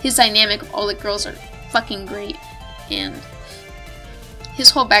 like, his dynamic of all the girls are fucking great, and his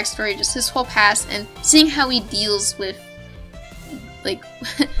whole backstory, just his whole past, and seeing how he deals with, like,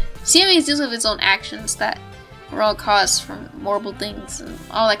 seeing how he deals with his own actions that were all caused from horrible things and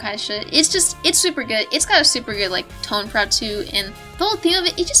all that kind of shit. It's just, it's super good. It's got a super good like tone throughout too, and the whole theme of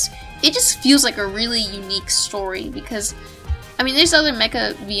it, it just feels like a really unique story, because I mean, there's other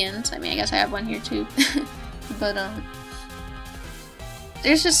mecha VNs. I mean, I guess I have one here too. But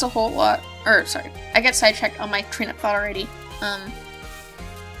there's just a whole lot, or sorry, I got sidetracked on my train of thought already.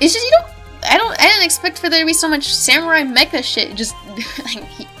 It's just, I didn't expect for there to be so much samurai mecha shit. Just like,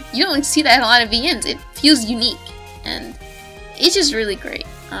 you don't see that in a lot of VNs. It feels unique, and it's just really great.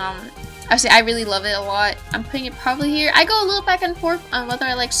 Obviously, I really love it a lot. I'm putting it probably here. I go a little back and forth on whether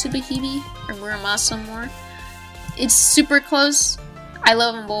I like Subahibi or Muramasa more. It's super close. I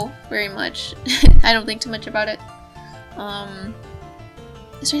love them both very much. I don't think too much about it.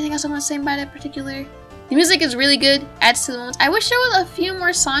 Is there anything else I want to say about it in particular? The music is really good, adds to the moments. I wish there was a few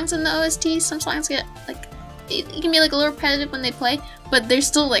more songs in the OST. Some songs get, like, it can be like a little repetitive when they play, but they're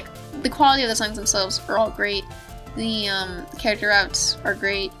still like, the quality of the songs themselves are all great. The character routes are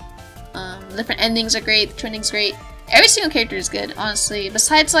great. The different endings are great, the trending's great. Every single character is good, honestly.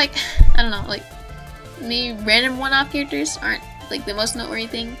 Besides, like, I don't know, like, maybe random one-off characters aren't like the most noteworthy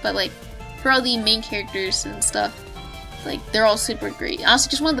thing, but like for all the main characters and stuff, like, they're all super great.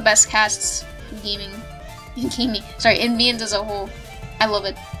 Honestly, just one of the best casts in gaming. In VNs as a whole. I love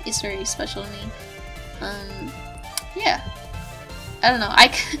it. It's very special to me. Yeah. I don't know. I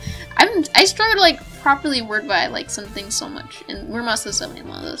struggle to like properly word why I like some things so much, and Muramasa is definitely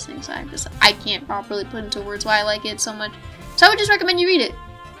one of those things. I can't properly put into words why I like it so much. So I would just recommend you read it.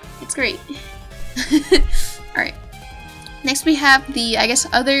 It's great. Alright. Next we have the, I guess,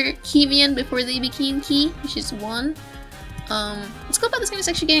 other key VN before they became key, which is 1. Let's go about this game is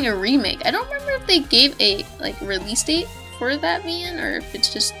actually getting a remake. I don't remember if they gave a like release date for that VN, or if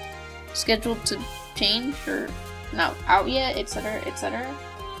it's just scheduled to change, or not out yet, etc, etc.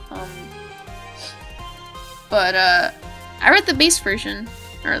 But I read the base version,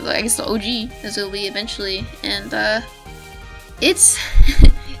 or I guess the OG as it'll be eventually, and it's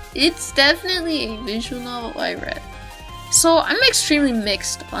it's definitely a visual novel I read. So I'm extremely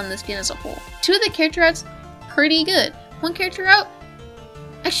mixed on this game as a whole. 2 of the character outs, pretty good. 1 character out,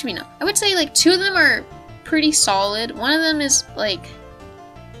 actually no, I would say like 2 of them are pretty solid. 1 of them is like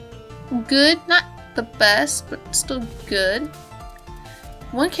good, not the best, but still good.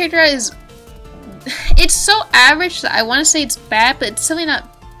 1 character out is, it's so average that I want to say it's bad, but it's certainly not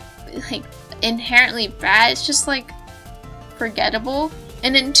like inherently bad. It's just like forgettable.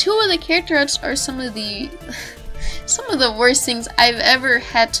 And then 2 of the character outs are some of the worst things I've ever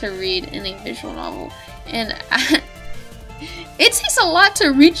had to read in a visual novel, and it takes a lot to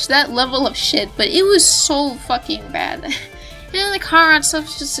reach that level of shit, but it was so fucking bad. And the Conrad stuff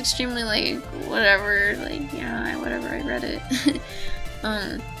is just extremely like whatever, like yeah, whatever. I read it.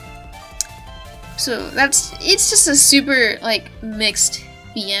 So it's just a super like mixed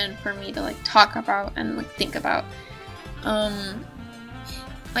VN for me to like talk about and like think about.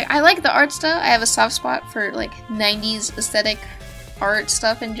 Like I like the art style. I have a soft spot for like 90s aesthetic art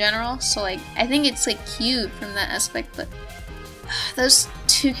stuff in general. So like I think it's like cute from that aspect, but those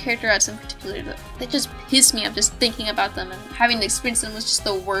two character arts in particular, they just piss me off just thinking about them, and having to experience them was just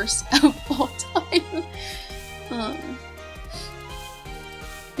the worst of all time.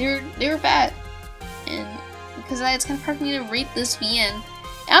 They were bad, and because it's kind of hard for me to rate this VN.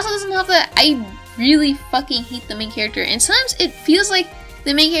 It also doesn't help that I really fucking hate the main character, and sometimes it feels like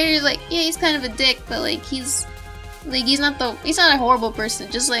the main character is like, yeah, he's kind of a dick, but like he's not a horrible person,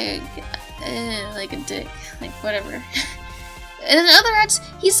 just like a dick, like whatever. And in other words,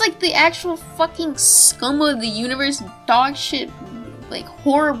 he's like the actual fucking scum of the universe, dog shit, like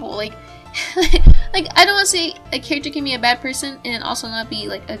horrible, like like I don't want to say a character can be a bad person and also not be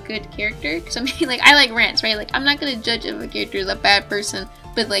like a good character, because I mean, like I like Rance, right? Like I'm not gonna judge if a character is a bad person,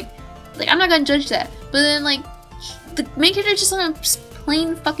 but like I'm not gonna judge that. But then like the main character is just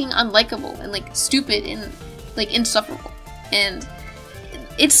plain fucking unlikable and like stupid and like insufferable, and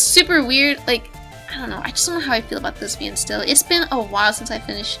it's super weird. Like I don't know, I just don't know how I feel about this VN still. It's been a while since I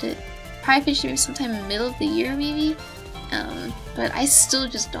finished it. Probably finished it maybe sometime in the middle of the year maybe. But I still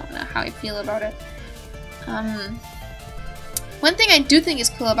just don't know how I feel about it. One thing I do think is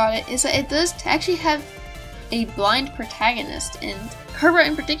cool about it is that it does actually have a blind protagonist, and her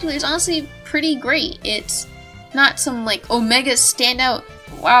in particular is honestly pretty great. It's not some like Omega standout,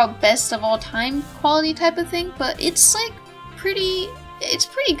 wow, best of all time quality type of thing, but it's like it's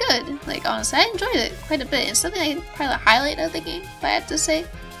pretty good. Like honestly, I enjoyed it quite a bit. It's something I can probably highlight of the game, if I have to say.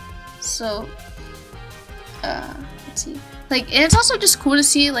 So, let's see. Like, and it's also just cool to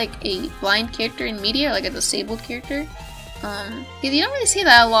see like a blind character in media, like a disabled character. Because you don't really see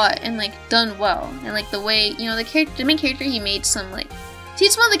that a lot, and like done well. And like the way, you know, the main character, he made some like. See,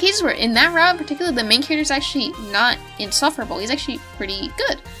 it's one of the cases where in that route in particular, the main character is actually not insufferable. He's actually pretty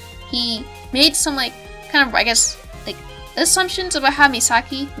good. He made some like kind of, I guess, like assumptions about how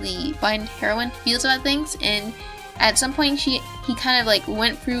Misaki, the blind heroine, feels about things, and at some point he kind of like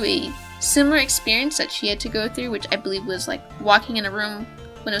went through a similar experience that she had to go through, which I believe was like walking in a room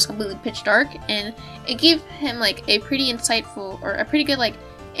when it was completely pitch dark, and it gave him like a pretty insightful, or a pretty good like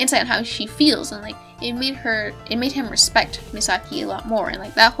insight on how she feels, and like it made him respect Misaki a lot more, and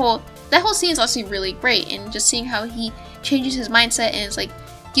like that whole scene is also really great, and just seeing how he changes his mindset and it's like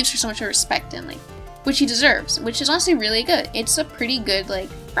gives her so much respect, and like which he deserves, which is honestly really good. It's a pretty good like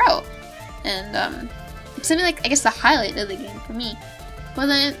route, and it's something like I guess the highlight of the game for me. But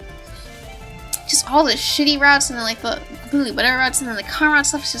then just all the shitty routes, and then like the completely whatever routes, and then the con route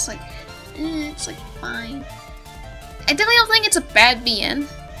stuff is just like it's like fine. I definitely don't think it's a bad VN,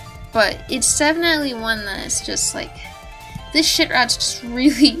 but it's definitely one that's just like this shit routes just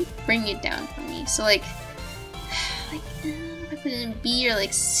really bring it down for me. So like if I put it in B or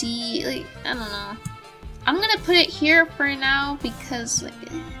like C, like I don't know. I'm gonna put it here for now because like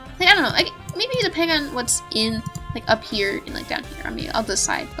I don't know. Like maybe depending on what's in like up here and like down here. I mean I'll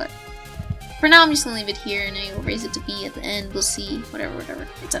decide, but for now I'm just gonna leave it here and I will raise it to B at the end. We'll see, whatever,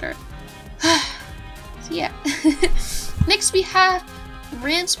 etc. So yeah. Next we have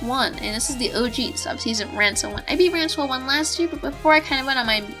Rance 1, and this is the OG sub-season Rance 1. I beat Rance 1 last year, but before I kind of went on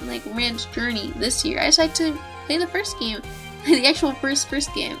my like Rance journey this year, I decided to play the first game, the actual first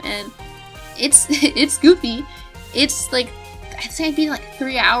game, and it's goofy. It's like I think I beat it in like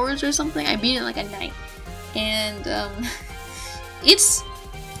 3 hours or something. I beat it in like a night, and it's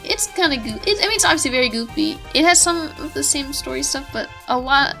kind of goofy. I mean, it's obviously very goofy. It has some of the same story stuff, but a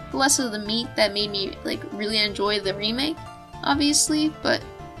lot less of the meat that made me like really enjoy the remake, obviously. But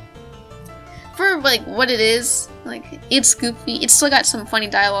for like what it is, like it's goofy. It's still got some funny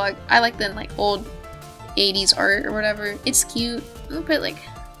dialogue. I like the like old 80s art or whatever. It's cute. I'm gonna put it like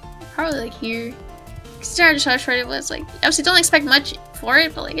probably like here. Considering just how short it was, like obviously don't expect much for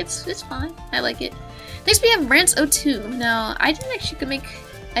it, but like it's fine. I like it. Next we have Rance 2. Now I didn't actually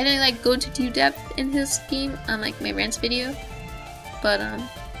I didn't like go to too depth in his game on like my Rance video, but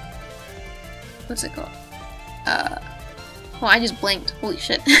what's it called? Well, I just blanked. Holy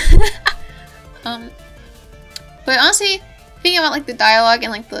shit. But honestly, thinking about like the dialogue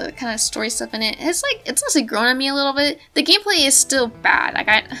and like the kind of story stuff in it, it's honestly grown on me a little bit. The gameplay is still bad. Like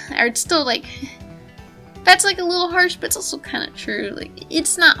it's still like that's like a little harsh, but it's also kind of true. Like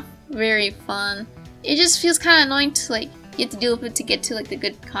it's not very fun. It just feels kind of annoying to like you have to deal with it to get to like the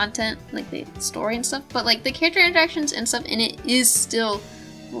good content, like the story and stuff. But like the character interactions and stuff in it is still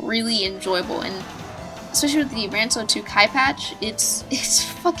really enjoyable, and especially with the Rance II Kai patch, it's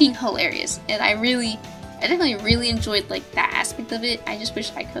fucking hilarious, and I definitely really enjoyed like that aspect of it. I just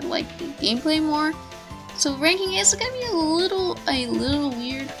wish I could like the gameplay more. So ranking is gonna be a little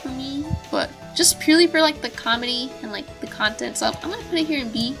weird for me, but just purely for like the comedy and like the content stuff, I'm gonna put it here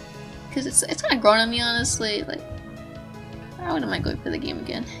in B, because it's kind of grown on me, honestly. Like, I wouldn't mind going for the game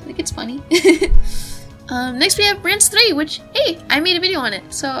again. I think it's funny. Next we have Rance 3, which, hey, I made a video on it,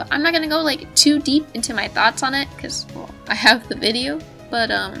 so I'm not gonna go like too deep into my thoughts on it, because, well, I have the video,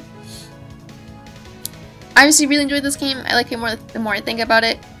 but I obviously really enjoyed this game. I like it more the more I think about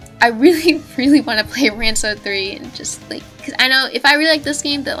it. I really want to play Rance 3 and just like, because I know if I really like this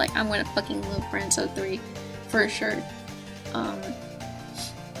game, that like I'm gonna fucking love Rance 3 for sure.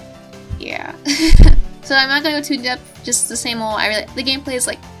 Yeah. So I'm not gonna go too in depth. Just the same old. The gameplay is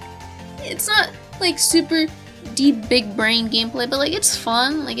like, it's not like super deep, big brain gameplay, but like it's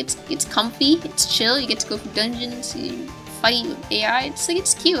fun. Like it's comfy. It's chill. You get to go through dungeons. You fight with AI. It's like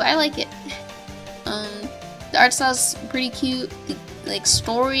it's cute. I like it. The art style's pretty cute. The like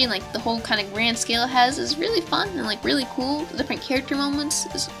story and like the whole kind of grand scale it has is really fun and like really cool. The different character moments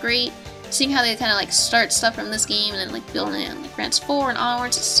is great. Seeing how they kind of like start stuff from this game and then like building it on like Rance 4 and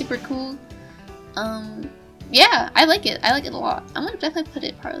onwards is super cool. Yeah, I like it. I like it a lot. I'm gonna definitely put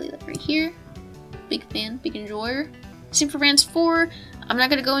it probably like right here. Big fan, big enjoyer. Same for Rance 4. I'm not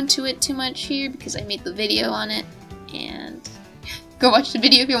gonna go into it too much here because I made the video on it, and go watch the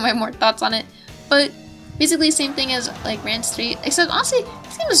video if you want more thoughts on it. But basically same thing as like Rance 3, except honestly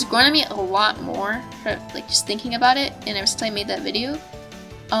this game has grown on me a lot more for like just thinking about it, and ever since I made that video.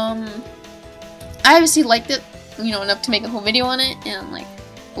 I obviously liked it, you know, enough to make a whole video on it, and like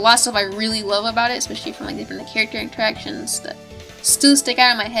a lot of stuff I really love about it, especially from like different character interactions that still stick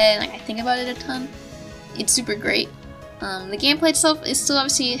out in my head and like I think about it a ton. It's super great. The gameplay itself is still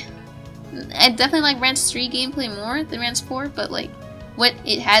obviously, I definitely like Rance 3 gameplay more than Rance 4, but like what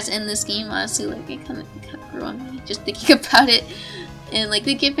it has in this game, honestly, like it kind of grew on me just thinking about it, and like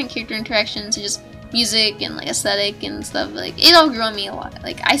the different character interactions and just music and like aesthetic and stuff, like it all grew on me a lot.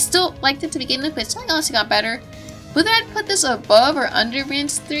 Like I still liked it to begin with, but it's like honestly got better. Whether I'd put this above or under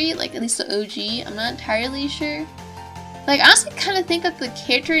Rance 3, like at least the OG, I'm not entirely sure. Like I honestly kind of think that the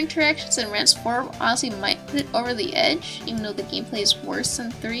character interactions in Rance 4 honestly might put it over the edge, even though the gameplay is worse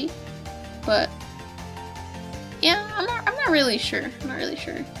than 3. But yeah, I'm not really sure. I'm not really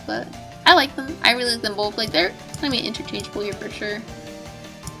sure, but I like them. I really like them both. Like they're gonna be interchangeable here for sure.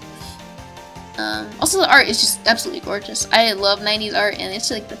 Also the art is just absolutely gorgeous. I love 90s art, and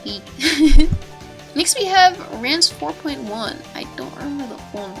it's like the peak. Next we have Rance 4.1. I don't remember the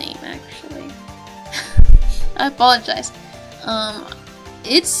full name actually. I apologize.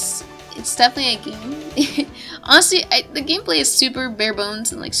 It's definitely a game. Honestly, the gameplay is super bare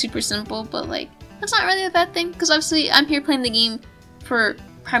bones and like super simple, but like that's not really a bad thing, because obviously I'm here playing the game for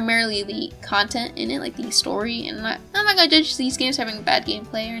primarily the content in it, like the story, and I'm not gonna judge these games having bad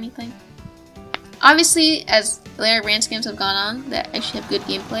gameplay or anything. Obviously, as later Rance games have gone on that actually have good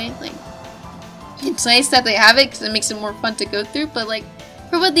gameplay, like it's nice that they have it because it makes it more fun to go through, but like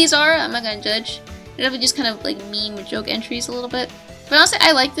for what these are, I'm not gonna judge. They're definitely just kind of like meme joke entries a little bit, but honestly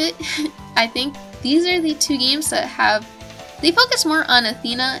I liked it. I think these are the two games that they focus more on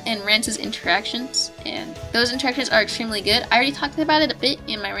Athena and Rance's interactions, and those interactions are extremely good. I already talked about it a bit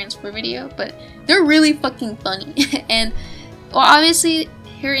in my Rance 4 video, but they're really fucking funny. And well, obviously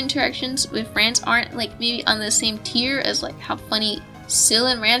her interactions with Rance aren't like maybe on the same tier as like how funny Syl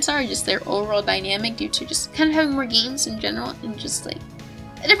and Rance are, just their overall dynamic due to just kind of having more games in general and just like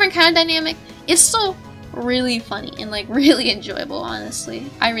a different kind of dynamic. It's still really funny and like really enjoyable, honestly.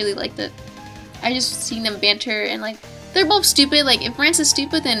 I really liked it. I just seeing them banter, and like they're both stupid. Like if Rance is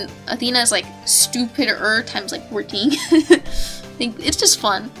stupid, then Athena is like stupider times like 14. I think it's just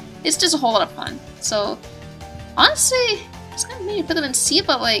fun. It's just a whole lot of fun. So honestly, it's kind of maybe put them in C,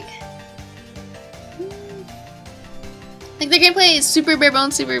 but like their gameplay is super bare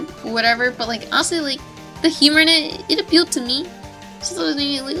bones, super whatever. But like honestly, like the humor in it appealed to me. So it was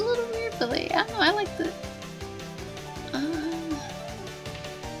maybe like a little weird, but like I don't know, I liked it.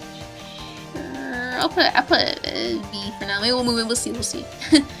 I'll put a B for now. Maybe we'll move it. We'll see.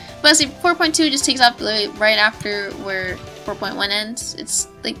 But I see 4.2 just takes off like, right after where 4.1 ends. It's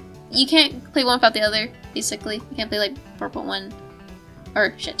like you can't play one without the other. Basically, you can't play like 4.1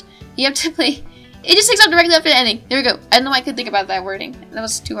 or shit. You have to play. It just takes off directly after the ending. There we go. I don't know why I could think about that wording. That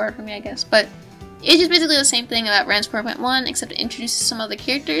was too hard for me, I guess. But it's just basically the same thing about Rance 4.1, except it introduces some other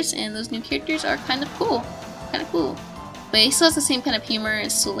characters, and those new characters are kind of cool. but it still has the same kind of humor.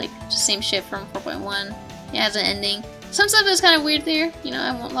 It's still like the same shit from 4.1. It has an ending. Some stuff is kind of weird there, you know,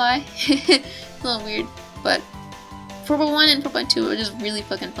 I won't lie. A little weird, but 4.1 and 4.2 are just really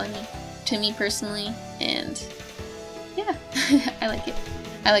fucking funny to me personally, and yeah, I like it.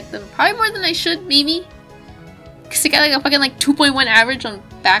 I like them probably more than I should, maybe, because I got like a fucking like 2.1 average on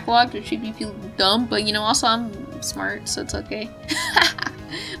backlog, which made me feel dumb, but you know, also I'm smart, so it's okay.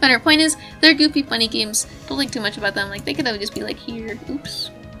 But her point is, they're goofy, funny games. Don't think too much about them. Like, they could just be like, here, oops.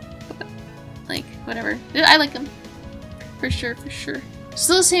 Like, whatever. I like them. For sure, for sure.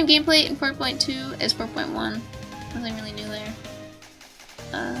 Still the same gameplay in 4.2 as 4.1. Nothing really new there.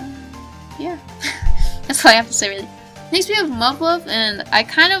 Yeah. That's all I have to say, really. Next we have Muv Luv, and I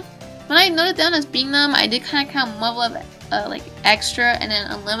kind of, when I noted down as being them, I did kind of count Muv Luv like Extra and then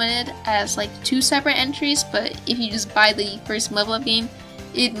Unlimited as like 2 separate entries, but if you just buy the first Muv Luv game,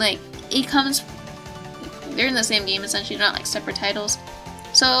 it comes, they're in the same game essentially, they're not like separate titles.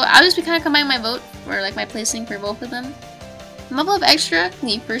 So I'll just be kind of combining my vote, or like my placing for both of them. Muv Luv Extra,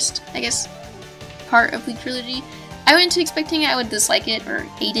 the first, I guess, part of the trilogy, I went into expecting I would dislike it or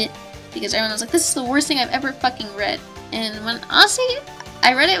hate it, because everyone was like, this is the worst thing I've ever fucking read. And when, honestly,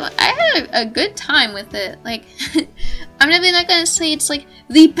 I read it, I had a good time with it. Like, I'm definitely not gonna say it's like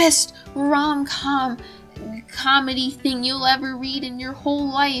the best rom-com comedy thing you'll ever read in your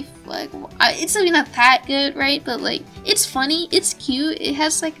whole life. Like, it's really not that good, right? But like, it's funny, it's cute, it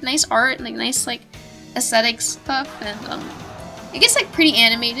has like nice art, like nice like aesthetic stuff, and it gets like pretty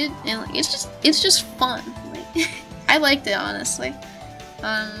animated, and like it's just fun. Like, I liked it, honestly.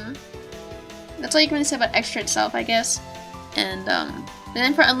 That's all you can really say about Extra itself, I guess. And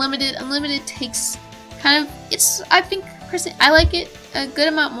then for Unlimited, Unlimited takes kind of, I think personally I like it a good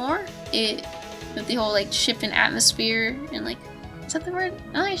amount more. With the whole like shift in atmosphere and like, is that the word?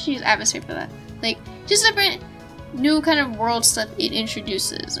 I don't think I should use atmosphere for that. Like, just different new kind of world stuff it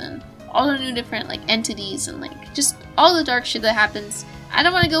introduces, and all the new different like entities, and like just all the dark shit that happens. I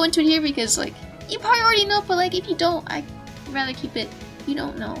don't want to go into it here because like you probably already know, but like if you don't, I'd rather keep it you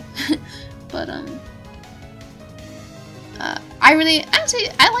don't know. But honestly,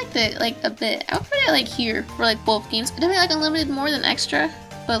 I liked it like a bit. I would put it like here for like both games. I definitely like Unlimited more than Extra,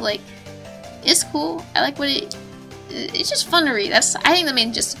 but like it's cool. I like what it's just fun to read. I think the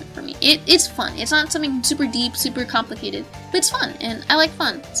main gist of it for me. It's fun. It's not something super deep, super complicated, but it's fun, and I like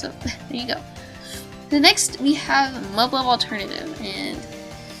fun. So there you go. The next we have Muv Luv Alternative, and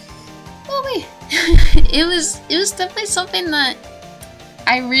oh wait, it was definitely something that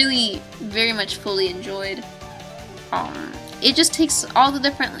I really very much fully enjoyed. It just takes all the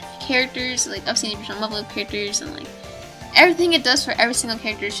different like, characters, like obviously the Muv Luv characters, and like everything it does for every single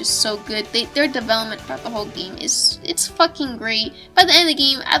character is just so good. Their development throughout the whole game it's fucking great. By the end of the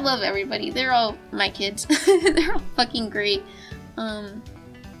game, I love everybody. They're all my kids. They're all fucking great.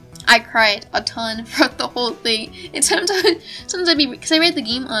 I cried a ton throughout the whole thing. And sometimes I'd be, because I read the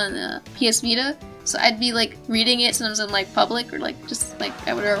game on PS Vita, so I'd be like reading it sometimes in like public or like just like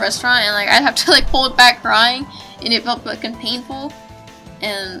at a restaurant, and like I'd have to like hold back crying, and it felt fucking painful.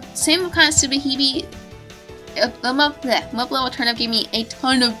 And same with kind of Subahibi. Muv Luv Alternative gave me a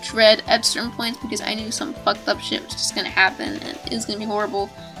ton of dread at certain points because I knew some fucked up shit was just gonna happen and it was gonna be horrible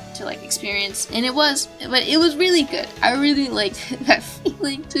to like experience, and it was, but it was really good. I really liked that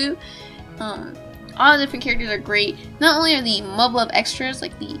feeling too. All the different characters are great. Not only are the Muv Luv Extras,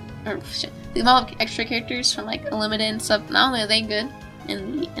 like the Muv Luv Extra characters from like Unlimited and stuff, not only are they good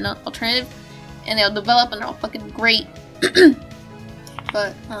in Alternative, and they'll develop and they're all fucking great.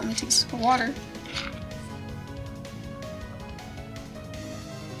 But let me take some water.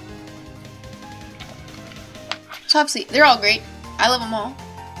 So obviously, they're all great. I love them all.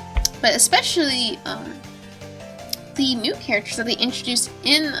 But especially the new characters that they introduced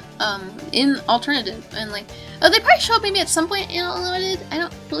in Alternative, and like they probably show up maybe at some point in Unlimited. I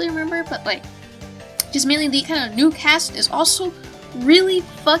don't really remember, but like just mainly the kind of new cast is also really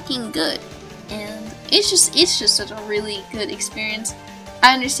fucking good, and it's just such a really good experience.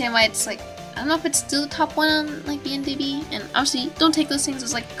 I understand why it's like, I don't know if it's still the top one on like VNDB, and obviously don't take those things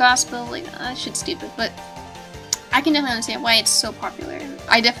as like gospel, like that shit's stupid, but I can definitely understand why it's so popular, and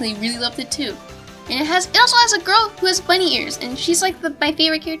I definitely really loved it too. And it also has a girl who has bunny ears, and she's like my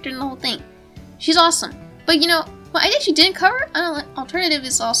favorite character in the whole thing. She's awesome. But you know, what I actually didn't cover on Alternative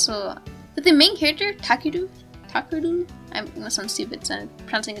is also that the main character, Takudu, unless I'm stupid so I'm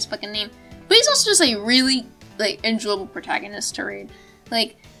pronouncing his fucking name, but he's also just a really like enjoyable protagonist to read.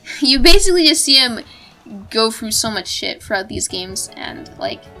 Like, you basically just see him go through so much shit throughout these games, and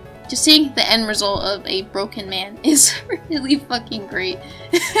like just seeing the end result of a broken man is really fucking great.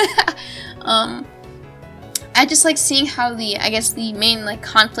 I I just like seeing how the, I guess, the main like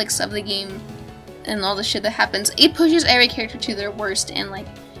conflicts of the game and all the shit that happens, it pushes every character to their worst, and like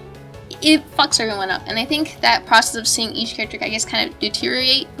it fucks everyone up. And I think that process of seeing each character, I guess, kind of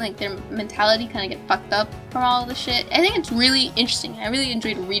deteriorate, like their mentality kind of get fucked up from all the shit, I think it's really interesting. I really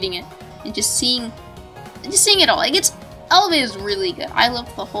enjoyed reading it and just seeing it all. Like all of it is really good. I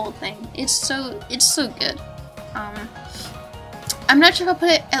love the whole thing. It's so good. I'm not sure if I'll put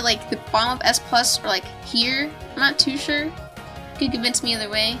it at like the bottom of S+ or like here. I'm not too sure. You could convince me either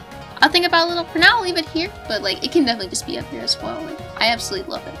way. I'll think about it a little. For now, I'll leave it here, but like it can definitely just be up here as well. Like, I absolutely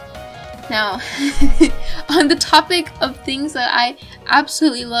love it. Now, on the topic of things that I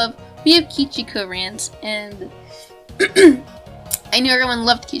absolutely love, we have Kichikuou Rance, and I knew everyone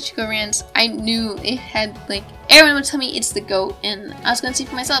loved Kichikuou Rance. I knew it had, like, everyone would tell me it's the GOAT, and I was gonna see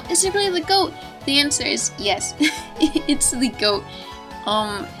for myself, is it really the GOAT? The answer is yes, it's the GOAT.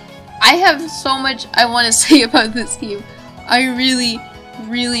 I have so much I want to say about this game. I really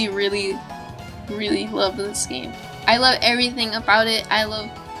love this game. I love everything about it. I love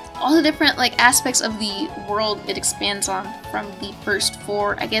all the different like aspects of the world it expands on, from the first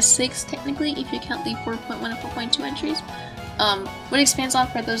 4, I guess 6 technically if you count the 4.1 and 4.2 entries. What it expands on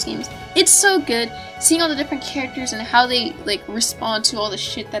for those games. It's so good seeing all the different characters and how they like respond to all the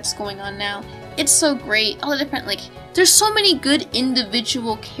shit that's going on now. It's so great. All the different, like, there's so many good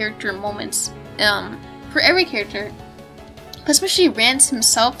individual character moments for every character. Especially Rance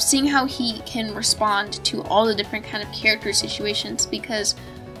himself, seeing how he can respond to all the different kind of character situations, because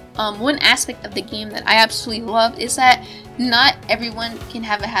one aspect of the game that I absolutely love is that not everyone can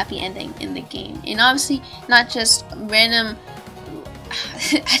have a happy ending in the game. And obviously not just random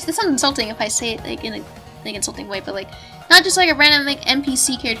it sounds insulting if I say it like in a like insulting way, but like not just like a random like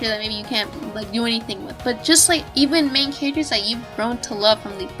NPC character that maybe you can't like do anything with, but just like even main characters that you've grown to love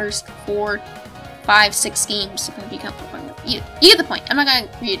from the first 4, 5, 6 games to become you get the point. I'm not gonna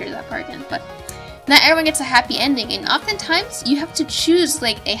reiterate that part again, but not everyone gets a happy ending, and oftentimes you have to choose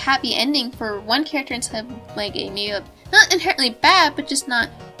like a happy ending for one character instead of like a maybe not inherently bad, but just not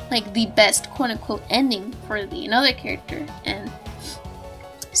like the best quote-unquote ending for the another character. And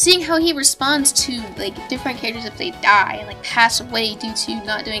seeing how he responds to like different characters if they die and like pass away due to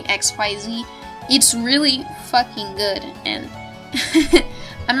not doing XYZ, it's really fucking good. And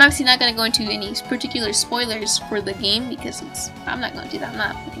I'm obviously not gonna go into any particular spoilers for the game because I'm not gonna do that.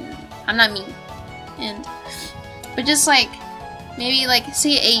 I'm not mean. But just like maybe like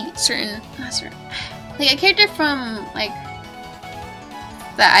say a certain like a character from like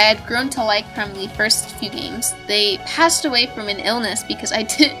that I had grown to like from the first few games, they passed away from an illness because I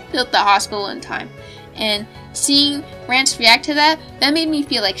didn't build the hospital in time. And seeing Rance react to that made me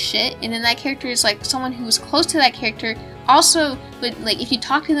feel like shit. And then that character is like someone who was close to that character also would, like, if you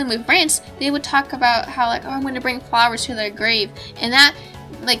talk to them with Rance, they would talk about how like, oh, I'm going to bring flowers to their grave. And that,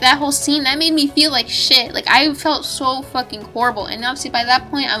 like, that whole scene, that made me feel like shit. Like, I felt so fucking horrible. And obviously by that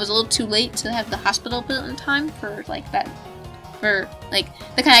point I was a little too late to have the hospital built in time for like that, for like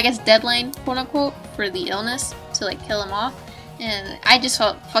the kind of, I guess, deadline quote unquote for the illness to like kill him off. And I just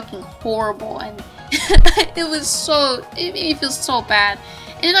felt fucking horrible, and it made me feel so bad.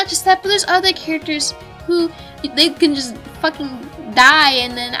 And not just that, but there's other characters who they can just fucking die,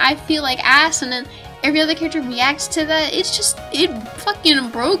 and then I feel like ass, and then every other character reacts to that. It's just, it fucking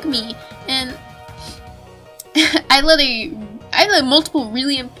broke me. And I let multiple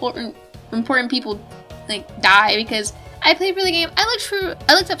really important people like die because I played for the game. I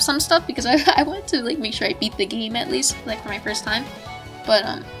looked up some stuff because I wanted to like make sure I beat the game at least, like for my first time.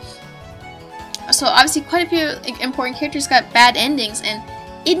 But so obviously quite a few like important characters got bad endings, and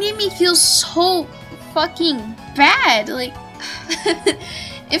it made me feel so fucking bad. Like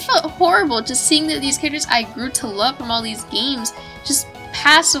it felt horrible just seeing that these characters I grew to love from all these games just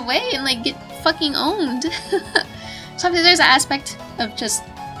pass away and like get fucking owned. So obviously there's an aspect of just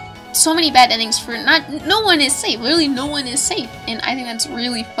so many bad endings for no one is safe. Literally no one is safe, and I think that's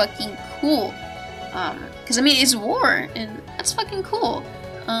really fucking cool. Because I mean it's war, and that's fucking cool.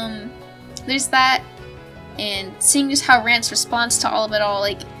 There's that, and seeing just how Rance responds to all of it all.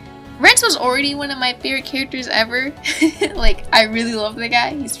 Like, Rance was already one of my favorite characters ever. Like, I really love the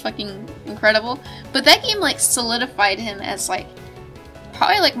guy. He's fucking incredible. But that game like solidified him as like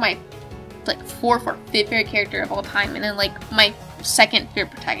probably like my like 4th or 5th favorite character of all time, and then like my 2nd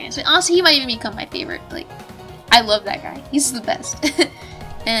favorite protagonist. And honestly, he might even become my favorite. Like, I love that guy. He's the best.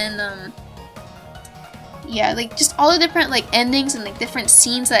 And yeah, like just all the different like endings and like different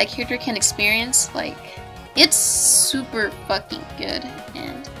scenes that a character can experience, like it's super fucking good.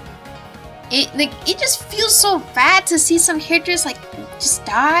 And it just feels so bad to see some characters like just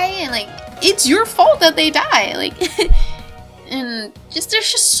die, and like it's your fault that they die, like and just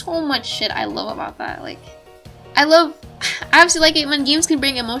there's just so much shit I love about that. Like I obviously like it when games can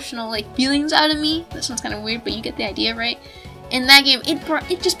bring emotional like feelings out of me. This one's kind of weird, but you get the idea, right? In that game,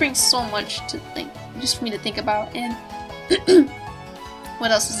 it just brings so much to like just for me to think about. And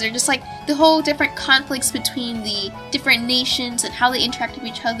what else is there? Just like the whole different conflicts between the different nations and how they interact with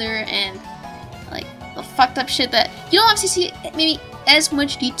each other, and like the fucked up shit that you don't obviously see maybe as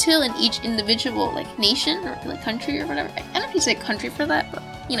much detail in each individual like nation or like country or whatever. I don't know if you say country for that, but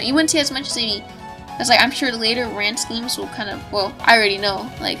you know, you wouldn't see as much as maybe as like I'm sure later Rance games will kind of, well, I already know,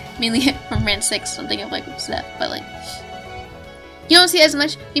 like mainly from Rance 6, something of like what's that, but like you don't see as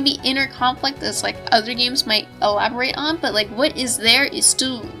much maybe inner conflict as like other games might elaborate on, but like what is there is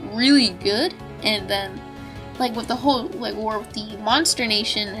still really good. And then like with the whole like war with the monster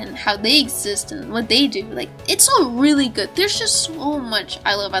nation and how they exist and what they do, like it's all really good. There's just so much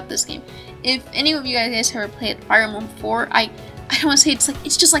I love about this game. If any of you guys ever played Fire Emblem 4, I don't want to say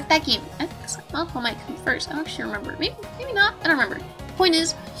it's just like that game. I think Malcolm might come first. I don't actually remember. Maybe not. I don't remember. Point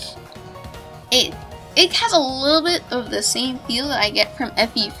is, it has a little bit of the same feel that I get from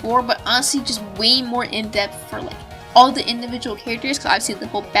FE4, but honestly just way more in-depth for like all the individual characters, because obviously the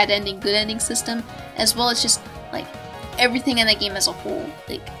whole bad ending, good ending system, as well as just like everything in that game as a whole.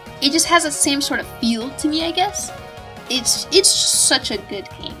 Like it just has the same sort of feel to me, I guess. It's just such a good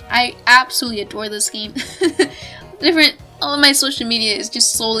game. I absolutely adore this game. All of my social media is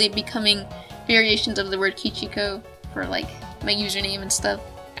just slowly becoming variations of the word Kichikuou for like my username and stuff.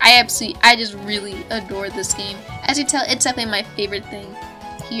 I just really adore this game. As you tell, it's definitely my favorite thing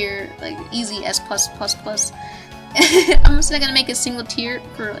here, like easy S+++. I'm just not gonna make a single tier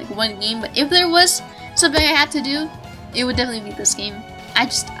for like one game, but if there was something I had to do, it would definitely be this game. I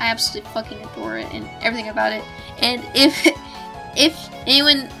absolutely fucking adore it and everything about it. And if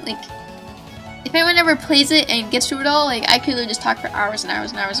anyone ever plays it and gets through it all, like I could literally just talk for hours and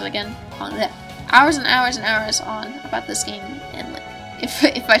hours and hours again on that. Hours and hours and hours on about this game, and like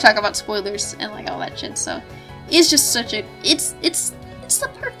if I talk about spoilers and like all that shit. So it's just such a it's the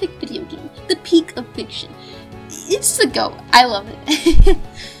perfect video game, the peak of fiction. It's the GOAT. I love it.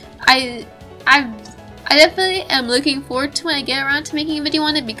 I definitely am looking forward to when I get around to making a video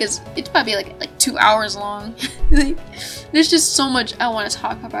on it, because it's probably like 2 hours long. Like, there's just so much I want to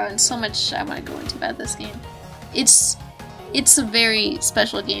talk about and so much I want to go into about this game. It's a very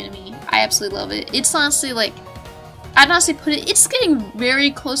special game to me. I absolutely love it. It's honestly like, I'd honestly put it, it's getting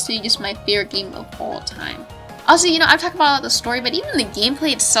very close to just my favorite game of all time. Also, you know, I've talked about the story, but even the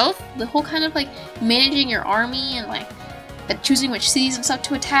gameplay itself, the whole kind of like managing your army and like choosing which cities and stuff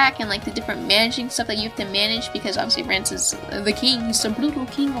to attack, and like the different managing stuff that you have to manage, because obviously Rance is the king, he's the brutal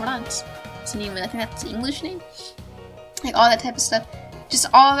king Rance. That's the name, I think that's the English name. Like all that type of stuff. Just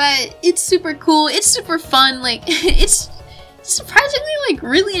all that, it's super cool, it's super fun, like it's surprisingly like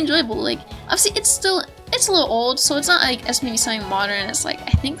really enjoyable. Like obviously it's a little old, so it's not like as maybe something modern as like,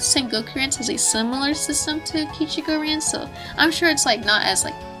 I think Sengoku Rance has a similar system to Kichikuou Rance, so I'm sure it's like not as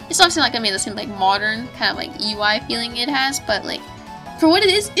like, it's obviously not gonna be the same like modern kind of like UI feeling it has, but like for what it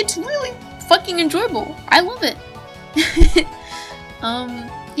is, it's really fucking enjoyable. I love it.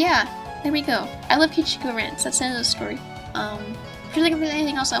 Yeah, there we go. I love Kichikuou Rance. That's the end of the story. I'm trying to think if there's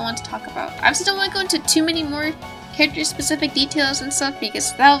anything else I want to talk about. I obviously don't want to go into too many more character specific details and stuff,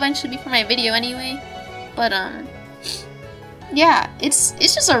 because that'll eventually be for my video anyway. But yeah, it's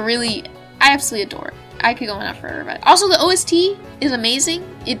just a really, I absolutely adore it. I could go on forever about it. Also, the OST is amazing.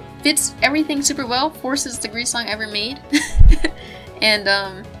 It fits everything super well. Force is the greatest song ever made. And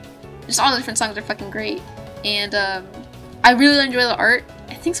just all the different songs are fucking great. And I really enjoy the art.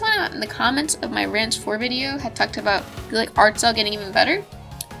 I think someone in the comments of my Rance 4 video had talked about the like art style getting even better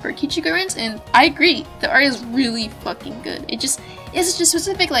for Kichikuou Rance, and I agree. The art is really fucking good. It's just a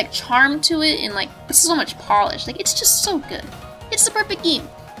specific like charm to it, and like it's so much polish. Like it's just so good. It's the perfect game.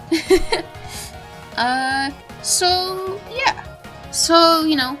 So yeah. So,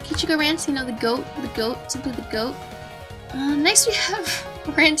 you know, Kichikuou Rance, you know, the GOAT, simply the GOAT. Next we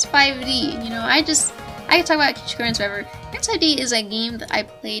have Rance 5D. You know, I could talk about Kichikuou Rance forever. Rance 5D is a game that I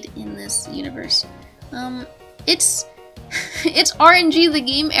played in this universe. It's RNG, the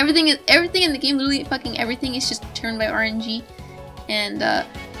game. Everything in the game, literally fucking everything is just turned by RNG. And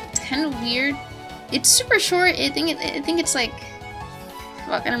it's kind of weird. It's super short. I think it's like,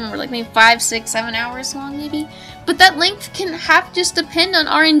 fuck, I don't remember, like maybe 5, 6, 7 hours long maybe. But that length can half just depend on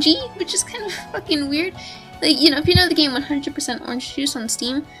RNG, which is kind of fucking weird. Like, you know, if you know the game 100% Orange Juice on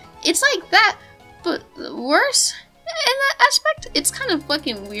Steam, it's like that, but worse in that aspect. It's kind of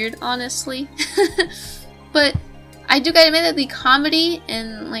fucking weird, honestly. But I do gotta admit that the comedy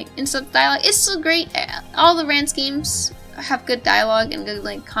and like in-sub dialogue is still great. All the Rance games have good dialogue and good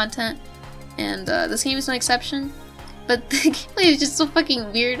like content, and this game is no exception. But the gameplay is just so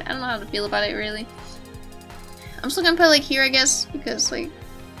fucking weird. I don't know how to feel about it really. I'm still gonna put it like here, I guess, because like,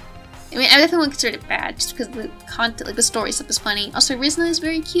 I mean, I definitely wouldn't consider it bad just because the content, like the story stuff, is funny. Also, Rizna is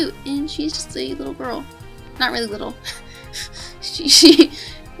very cute, and she's just a little girl. Not really little.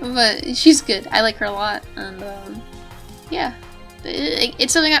 But she's good. I like her a lot, and yeah,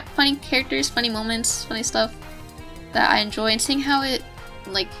 it's something got funny characters, funny moments, funny stuff that I enjoy, and seeing how it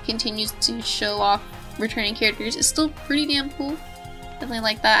like continues to show off returning characters is still pretty damn cool. Definitely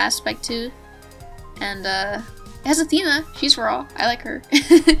like that aspect too, and it has Athena. She's raw. I like her.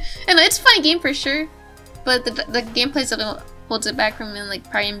 And it's a funny game for sure, but the gameplay still holds it back from like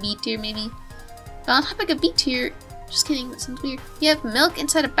probably in B tier maybe. But on topic of B tier, just kidding, that sounds weird. You have milk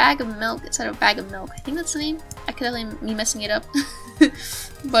inside a bag of milk inside a bag of milk. I think that's the name. I could definitely be messing it up.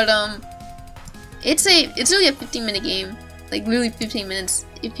 But it's really a 15-minute game. Like literally 15 minutes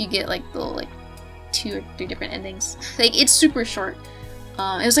if you get like the like 2 or 3 different endings. Like it's super short.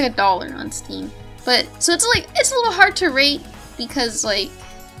 It was like $1 on Steam. But so it's a little hard to rate because like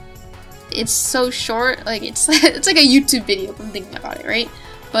it's so short. Like it's like a YouTube video if I'm thinking about it, right?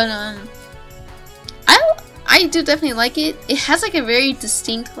 But I do definitely like it. It has like a very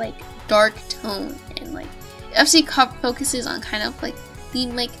distinct like dark tone, and like it obviously focuses on kind of like the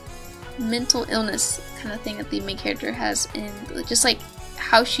like mental illness kind of thing that the main character has, and just like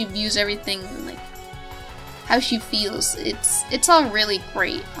how she views everything and like how she feels. It's all really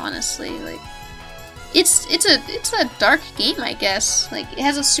great, honestly. Like it's a dark game, I guess. Like it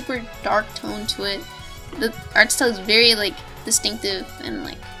has a super dark tone to it. The art style is very like distinctive, and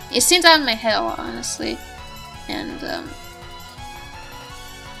like it stands out in my head a lot, honestly. And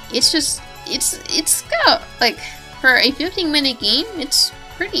it's got like, for a 15-minute game, it's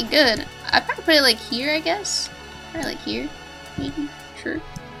pretty good. I'd probably put it like here, I guess. Probably like here, maybe, sure,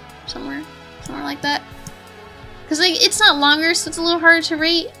 somewhere like that. Cause like it's not longer, so it's a little harder to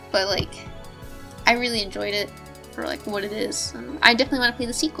rate. But like, I really enjoyed it for like what it is. I definitely want to play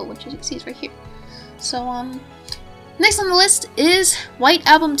the sequel, which as you can see is right here. So next on the list is White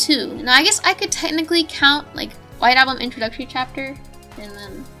Album 2. Now I guess I could technically count like White Album introductory chapter and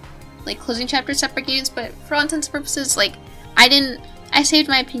then like closing chapter separate games, but for all intents and purposes, like I saved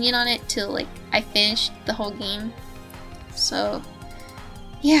my opinion on it till like I finished the whole game. So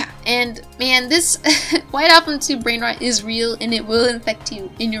yeah, and man, this White Album 2 brain rot is real, and it will infect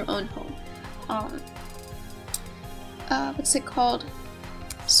you in your own home. What's it called?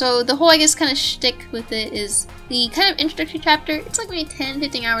 So the whole, I guess, kind of shtick with it is the kind of introductory chapter. It's like maybe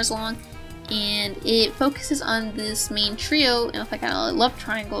 10-15 hours long, and it focuses on this main trio and like kind of love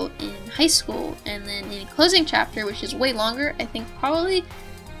triangle in high school. And then in a closing chapter, which is way longer, I think probably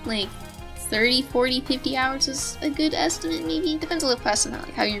like 30, 40, 50 hours is a good estimate, maybe. Depends a little fast on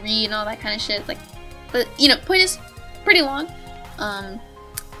how you read and all that kind of shit. Like, but you know, point is pretty long.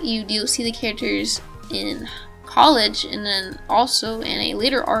 You do see the characters in college, and then also in a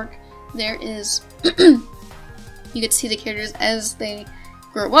later arc there is you get to see the characters as they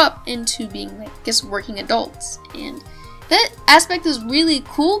grow up into being like, I guess, working adults, and that aspect is really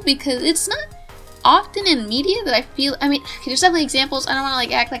cool because it's not often in media that I feel, I mean, there's definitely examples. I don't want to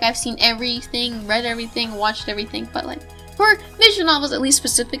like act like I've seen everything, read everything, watched everything, but like for visual novels at least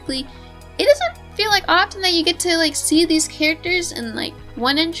specifically, it doesn't feel like often that you get to like see these characters in like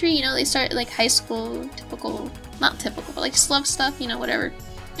one entry. You know, they start like high school, typical, not typical, but like just love stuff, you know, whatever.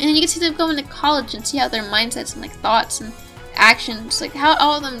 And then you get to see them go into college and see how their mindsets and like thoughts and actions, like how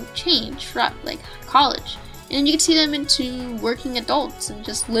all of them change throughout like college. And then you get to see them into working adults and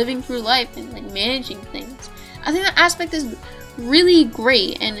just living through life and like managing things. I think that aspect is really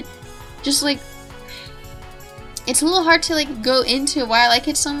great, and just like it's a little hard to like go into why I like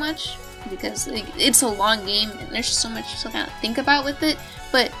it so much, because like, it's a long game and there's just so much to kind of think about with it.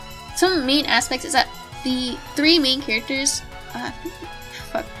 But some main aspects is that the 3 main characters, I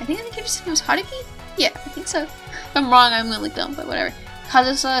think the character's name was Haruki? Yeah, I think so. If I'm wrong, I'm gonna look them, but whatever.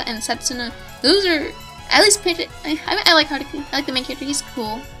 Kazusa and Setsuna, those are at least painted. I like Haruki. I like the main character. He's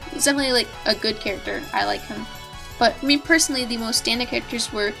cool. He's definitely like a good character. I like him. But for me personally, the most standout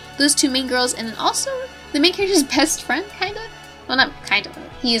characters were those 2 main girls, and then also the main character's best friend, kinda. Well, not kinda.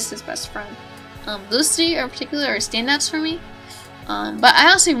 He is his best friend. Those 3 in particular are standouts for me. But I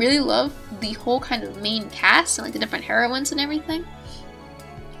honestly really love the whole kind of main cast and like the different heroines and everything.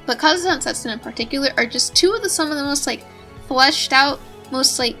 But Kazusa and Setsuna in particular are just some of the most like fleshed out,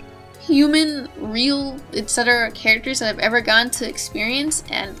 most like human, real, etc. characters that I've ever gotten to experience,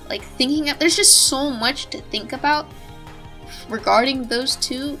 and like thinking of, there's just so much to think about regarding those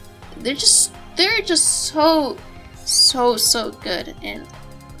two. They're just so good, and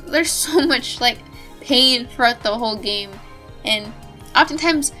there's so much like pain throughout the whole game, and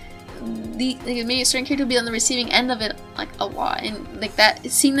oftentimes maybe a certain character will be on the receiving end of it like a lot, and like that,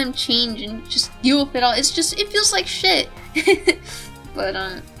 seeing them change and just deal with it all, it feels like shit. But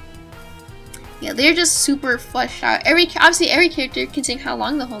yeah, they're just super fleshed out. Obviously every character, considering how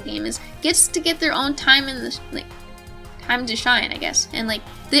long the whole game is, gets to get their own time in the time to shine, I guess, and like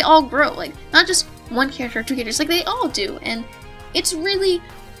they all grow, like not just one character or two characters, like they all do, and it's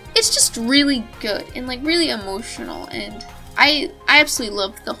just really good and like really emotional, and I absolutely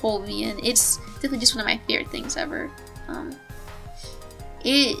love the whole VN. It's definitely just one of my favorite things ever.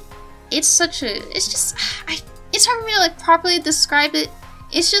 It's hard for me to like properly describe it.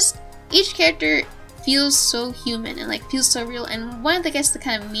 It's just each character feels so human and like feels so real, and one of the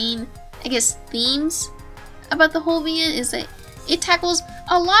kind of main themes about the whole VN is that it tackles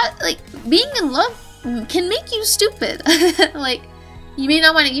a lot, like being in love can make you stupid. Like, you may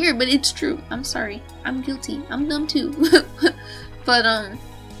not want to hear it, but it's true. I'm sorry. I'm guilty. I'm dumb too. But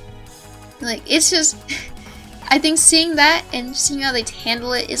like, it's just, I think seeing that and seeing how they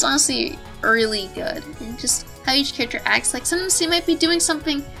handle it is honestly really good. And just how each character acts, like sometimes they might be doing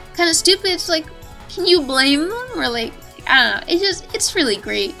something kind of stupid. It's like, can you blame them? Or like, I don't know. It's really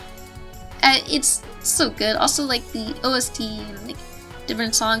great. It's so good. Also, like the OST and like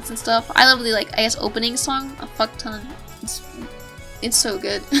different songs and stuff. I love the like, I guess, opening song a fuck ton. It's so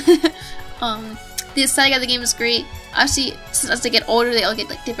good. The aesthetic of the game is great. Obviously, as they get older, they all get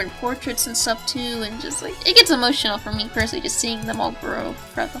like different portraits and stuff too, and just like, it gets emotional for me personally, just seeing them all grow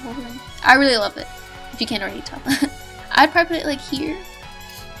throughout the whole thing. I really love it, if you can't already tell. I'd probably put it like here.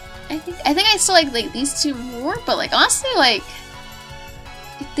 I think I still like these two more, but like honestly, like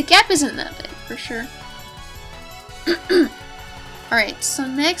the gap isn't that big for sure. Alright, so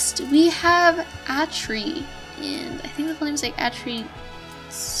next we have Atri, and I think the full name is like Atri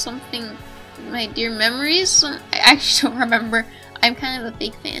something, My Dear Memories. I actually don't remember. I'm kind of a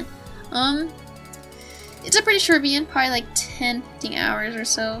big fan. It's a pretty short VN, probably like 10-15 hours or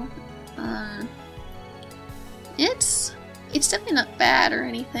so. It's definitely not bad or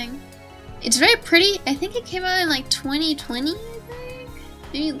anything. It's very pretty. I think it came out in like 2020, I think.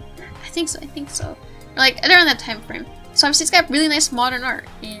 Maybe, I think so. Or like around that time frame. So obviously it's got really nice modern art,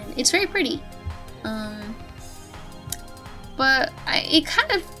 and it's very pretty. But it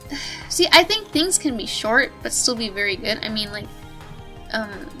kind of, see, I think things can be short but still be very good. I mean, like,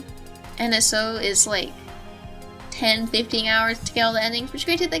 NSO is like 10-15 hours to get all the endings, which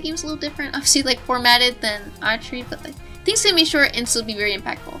granted that game's a little different, obviously like formatted than Atri, but like things can be short and still be very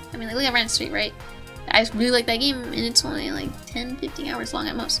impactful. I mean, like look at Rance III, right? I really like that game, and it's only like 10-15 hours long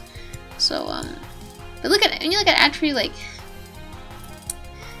at most. So but look at, when you look at Atri, like,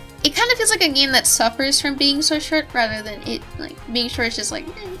 it kind of feels like a game that suffers from being so short, rather than it like being short. It's just like,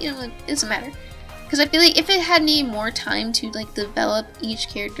 you know, it doesn't matter. Because I feel like if it had any more time to like develop each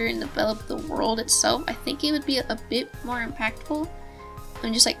character and develop the world itself, I think it would be a bit more impactful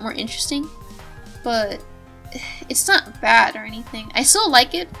and just like more interesting. But it's not bad or anything. I still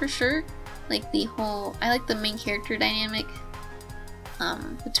like it for sure. Like the whole, I like the main character dynamic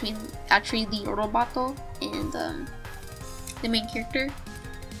between Atri the Yorobato and the main character.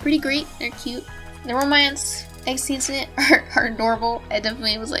 Pretty great. They're cute. The romance scenes in it are adorable. I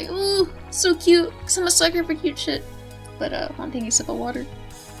definitely was like, ooh, so cute. Because I'm a sucker for cute shit. But I'm taking a sip of water.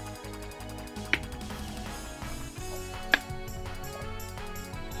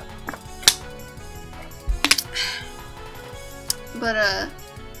 But I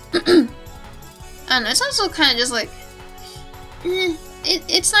don't know. It's also kind of just like,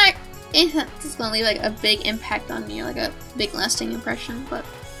 it's not just gonna leave like a big impact on me or like a big lasting impression. But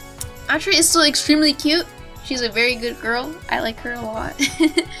Atri is still extremely cute. She's a very good girl. I like her a lot.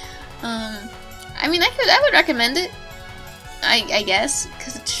 I mean, I would recommend it. I guess,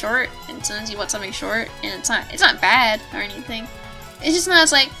 because it's short, and sometimes you want something short, and it's not bad or anything. It's just not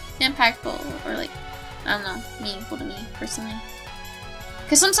as like impactful or like, I don't know, meaningful to me personally.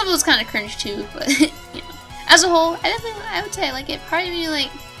 Because some stuff was kind of cringe too, but you know, as a whole, I would say I like it. Probably maybe like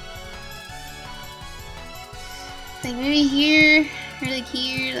maybe here or like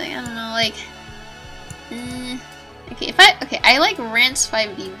here, like I don't know, like. Okay, I like Rance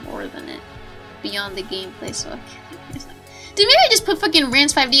 5D more than it, beyond the gameplay, so okay. Dude, maybe I just put fucking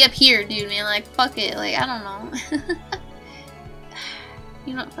Rance 5D up here, dude, man, like, fuck it, like, I don't know.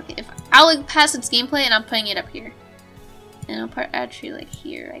 You know, fuck it, I'll look past its gameplay and I'm putting it up here. and I'll put Atri like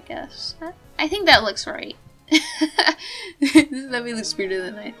here, I guess. I think that looks right. That really looks weirder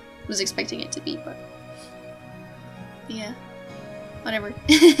than I was expecting it to be, but yeah, whatever.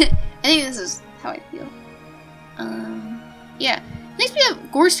 I think this is how I feel. Yeah. Next we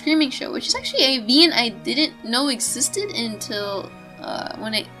have Gore Screaming Show, which is actually a VN I didn't know existed until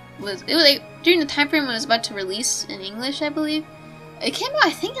when it was like during the time frame when it was about to release in English, I believe. It came out, I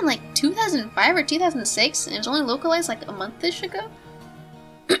think, in like 2005 or 2006, and it was only localized like a month-ish ago.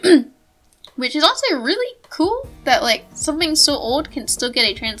 Which is also really cool that like something so old can still get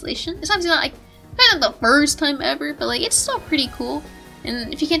a translation. It's obviously not like kind of the first time ever, but like it's still pretty cool.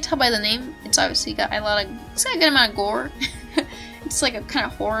 And if you can't tell by the name, it's obviously got it's got a good amount of gore. It's like a kind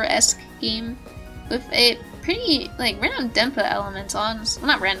of horror-esque game with a pretty like random Denpa elements on. Well,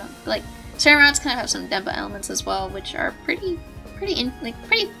 not random, but like certain routes kind of have some Denpa elements as well, which are pretty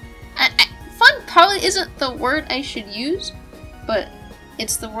fun. Probably isn't the word I should use, but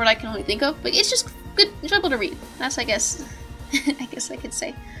it's the word I can only think of. But it's just good, enjoyable to read. That's I guess I could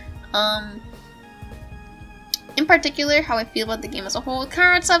say. In particular, how I feel about the game as a whole.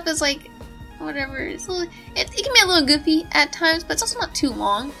 Current stuff is like whatever. It can be a little goofy at times, but it's also not too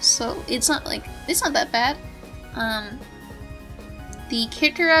long, so it's not that bad. The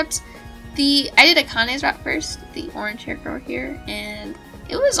character routes, I did Akane's route first, the orange hair girl here, and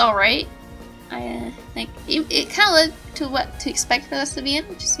it was alright. It kind of led to what to expect for us to be in,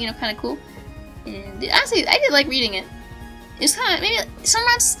 which is kind of cool. And honestly, I did like reading it. It's kind of maybe some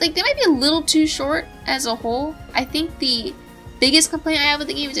routes they might be a little too short as a whole. I think the biggest complaint I have with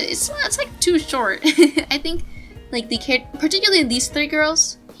the game is it's like too short. I think like particularly these three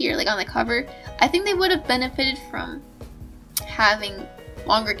girls here, like on the cover, I think they would have benefited from having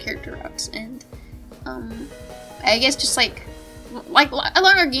longer character routes, and I guess just like a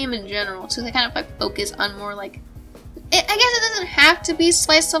longer game in general, to kind of like focus on more like I guess it doesn't have to be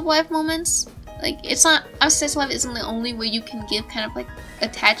slice of life moments. Like it's not, slice of life isn't the only way you can give kind of like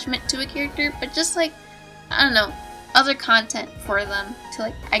attachment to a character, but just like I don't know, other content for them to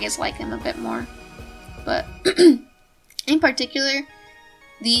like I guess like him a bit more. But in particular,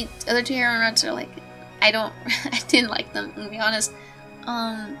 the other two heroine routes are like I didn't like them, to be honest.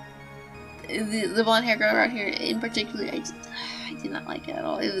 The blonde hair girl right here in particular, I did not like it at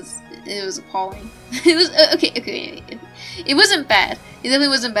all. It was appalling. It was okay. It wasn't bad. It definitely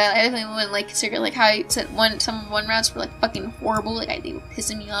wasn't bad. I definitely wouldn't like consider like how I said some one routes were like fucking horrible. Like they were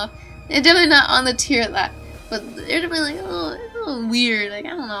pissing me off. They're definitely not on the tier of that, but they're definitely like it's a little weird. Like I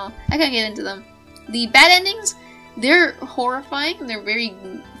don't know. I can't get into them. The bad endings, they're horrifying. They're very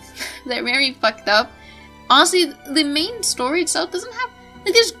fucked up. Honestly, the main story itself doesn't have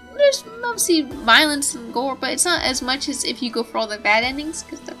like there's obviously violence and gore, but it's not as much as if you go for all the bad endings,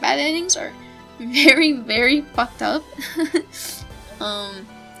 because the bad endings are very, very fucked up.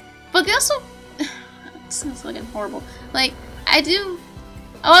 But they also it sounds fucking horrible. Like a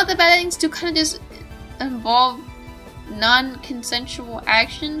lot of the bad endings do kind of just involve non-consensual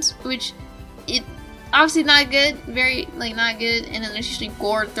actions, which it obviously not good, very like not good, and then there's usually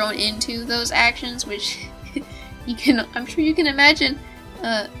gore thrown into those actions, which I'm sure you can imagine.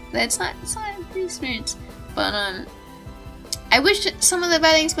 That's not a good experience. But I wish some of the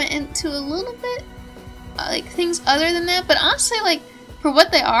bad things went into a little bit like things other than that. But honestly, like for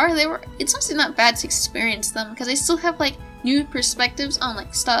what they are, it's honestly not bad to experience them, because they still have like new perspectives on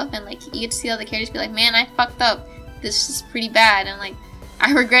like stuff, and like you get to see other characters be like, man, I fucked up. This is pretty bad, and like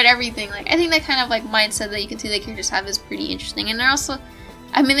I regret everything. Like I think that kind of like mindset that you can see the characters have is pretty interesting, and they're also,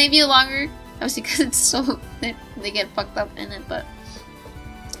 I mean, they feel longer, obviously, because it's so they get fucked up in it, but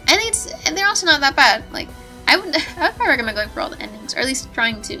I think they're also not that bad. Like I would probably recommend going for all the endings, or at least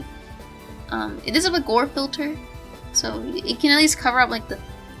trying to. It does have a gore filter, so it can at least cover up like the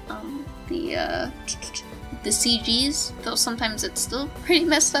CGs, though sometimes it's still pretty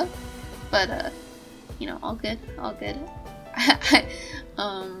messed up. But all good.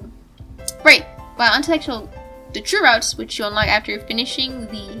 Right. Well, onto the true routes, which you unlock after finishing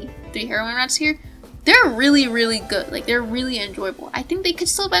the 3 heroine routes here. They're really, really good. Like, they're really enjoyable. I think they could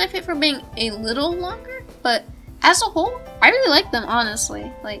still benefit from being a little longer, but as a whole, I really like them,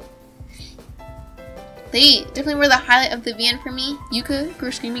 honestly. Like, they definitely were the highlight of the VN for me. Yuka,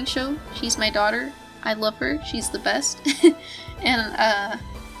 Gore Screaming Show. She's my daughter. I love her. She's the best. And,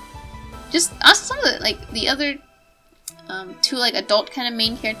 just also some of the other, 2, like, adult kind of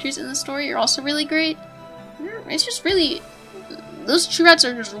main characters in the story are also really great. It's just really, those true routes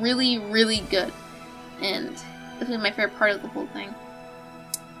are just really, really good. And definitely my favorite part of the whole thing.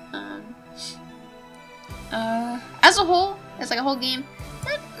 As a whole, as like a whole game,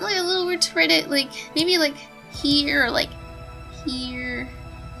 not really a little weird to rate it. Like maybe like here, or like here.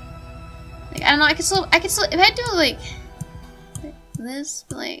 Like, I don't know, I could still, if I do like this,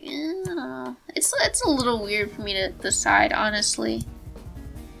 but like, I don't know. It's a little weird for me to decide, honestly.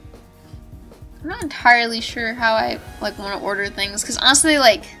 I'm not entirely sure how I like want to order things, because honestly,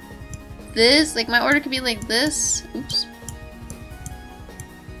 like this, like my order could be like this. Oops,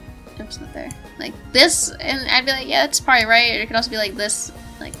 not there. Like this, and I'd be like, yeah, that's probably right. Or it could also be like this,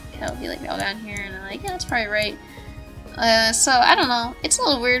 like it'll be like all down here, and I'm like, yeah, that's probably right. So I don't know. It's a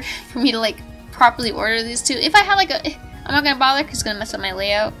little weird for me to like properly order these two. If I had like a, I'm not gonna bother because it's gonna mess up my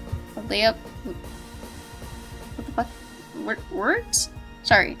layout. What the fuck? Words?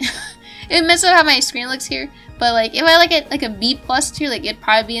 Sorry. It messes up how my screen looks here. But like, if I like it like a B+ tier, like it'd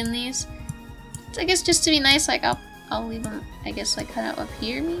probably be in these. So I guess just to be nice, like I'll leave them. I guess like kind of up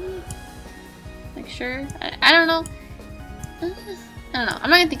here, maybe. Like sure. I don't know. I don't know. I'm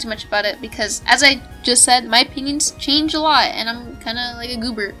not gonna think too much about it because, as I just said, my opinions change a lot, and I'm kind of like a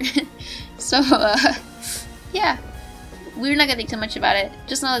goober. So yeah, we're not gonna think too much about it.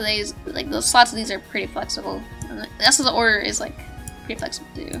 Just know that these, like the slots of these are pretty flexible, and also the order is like pretty flexible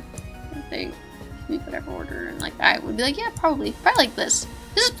too. They whatever order, and like I would be like, yeah, probably like this.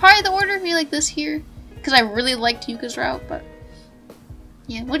 This is probably the order, maybe like this here, because I really liked Yuka's route, but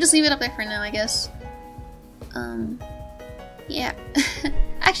yeah, we'll just leave it up there for now, I guess. Yeah.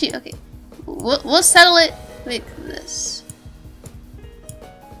 Actually, okay, we'll settle it with this.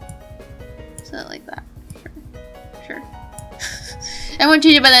 Settle it like that. Sure. I won't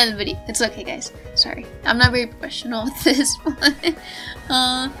change it by the end of the video. It's okay, guys. Sorry, I'm not very professional with this one.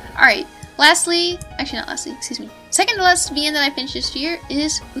 Alright. Lastly, actually not lastly, excuse me. Second to last VN that I finished this year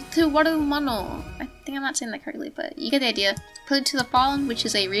is Utawarerumono. I think I'm not saying that correctly, but you get the idea. Prelude to the Fallen, which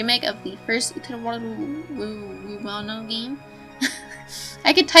is a remake of the first Utawarerumono game.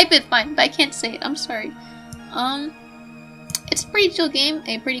 I could type it fine, but I can't say it. I'm sorry. It's a pretty chill game,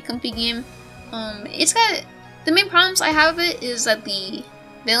 a pretty comfy game. It's got, the main problems I have with it is that the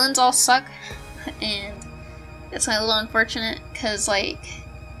villains all suck, and it's like a little unfortunate because like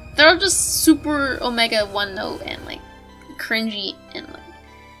they're all just super omega one note and like cringy and like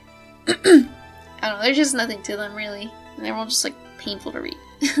I don't know, there's just nothing to them really, and they're all just like painful to read.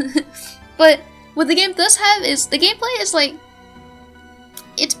 But what the game does have is the gameplay is like,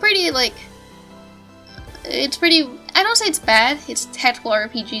 it's pretty like, it's pretty, I don't say it's bad, it's tactical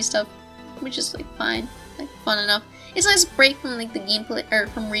RPG stuff, which is like fine, like fun enough. It's a nice break from like the gameplay, or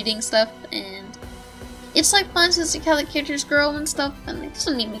from reading stuff, and it's like fun to see how the characters grow and stuff, and like, there's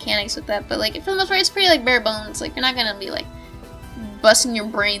some neat mechanics with that, but like for the most part it's pretty like bare bones. Like you're not gonna be like busting your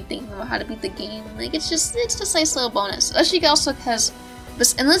brain thinking about how to beat the game. Like it's just a nice little bonus. Especially also because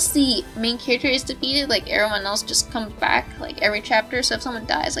unless the main character is defeated, like everyone else just comes back like every chapter, so if someone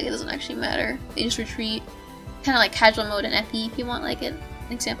dies, like it doesn't actually matter. They just retreat. Kinda like casual mode in FE if you want like an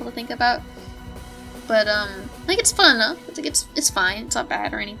example to think about. But like it's fun enough. It's like it's fine. It's not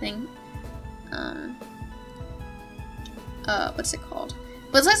bad or anything. What's it called?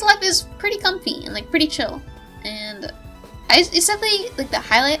 But Slice of Life is pretty comfy and like pretty chill, and it's definitely like the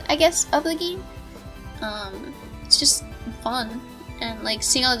highlight, I guess, of the game. It's just fun, and like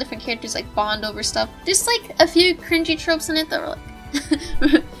seeing all the different characters like bond over stuff. There's like a few cringy tropes in it that were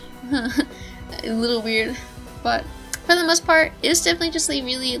like a little weird, but for the most part, it's definitely just like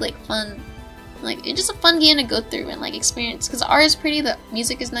really like fun. Like it's just a fun game to go through and like experience, because the art is pretty, the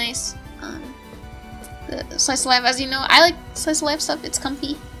music is nice. The Slice of Life, as you know, I like Slice of Life stuff. It's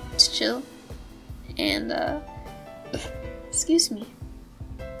comfy, it's chill, and excuse me.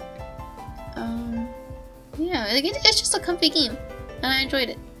 Yeah, like it's just a comfy game, and I enjoyed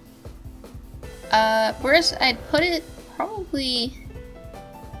it. Whereas I'd put it, probably,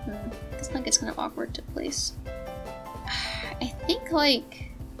 this one gets kind of awkward to place. I think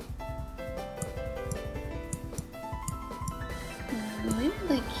like maybe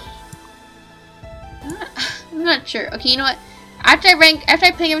like, I'm not sure. Okay, you know what? After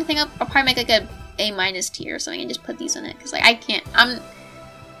I pick everything up, I'll probably make like a A- tier or something and just put these in it, because like I don't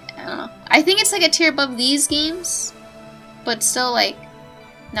know. I think it's like a tier above these games, but still like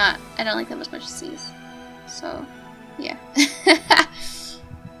not, I don't like them as much as these. So yeah.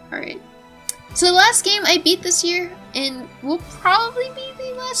 Alright. So the last game I beat this year, and will probably be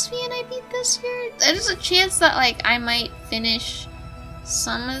the last VN I beat this year. There's a chance that like I might finish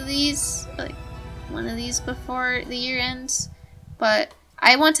some of these, like one of these before the year ends, but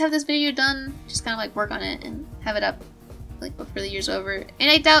I want to have this video done, just kind of like work on it and have it up like before the year's over. And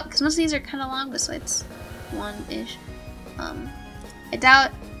I doubt, because most of these are kind of long besides one-ish, I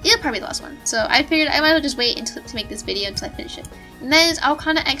doubt it'll probably be the last one, so I figured I might as well just wait to make this video until I finish it. And that is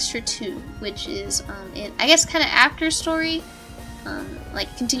Aokana Extra2, which is I guess kind of after story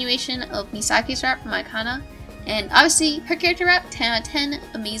like continuation of Misaki's rap from Aokana, and obviously her character rap 10 out of 10,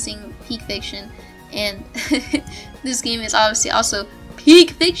 amazing, peak fiction, and this game is obviously also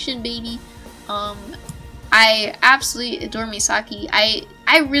peak fiction, baby. I absolutely adore Misaki. I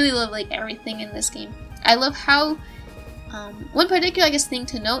really love like everything in this game. I love how one particular, I guess, thing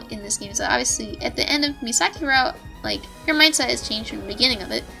to note in this game is that obviously at the end of Misaki route, like her mindset has changed from the beginning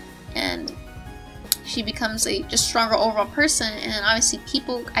of it, and she becomes a just stronger overall person. And then obviously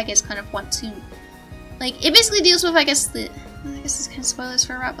people, I guess, kind of want to like, it basically deals with, I guess it's kind of spoilers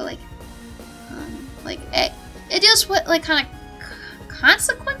for her route, but like it deals with like kind of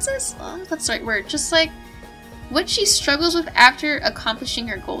consequences. That's the right word. Just like what she struggles with after accomplishing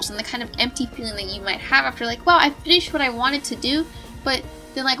her goals, and the kind of empty feeling that you might have after like, wow, I finished what I wanted to do, but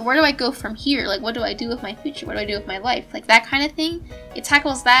then like, where do I go from here? Like, what do I do with my future? What do I do with my life? Like that kind of thing. It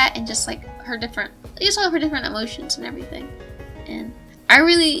tackles that and just like her different, just all of her different emotions and everything. And I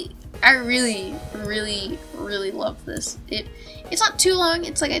really love this. It's not too long.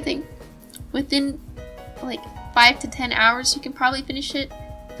 It's like, I think within like 5 to 10 hours you can probably finish it.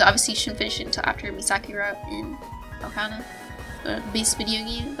 So obviously you shouldn't finish it until after Misaki route in Aokana, the base video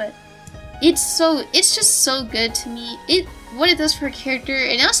game, but it's just so good to me. What it does for a character,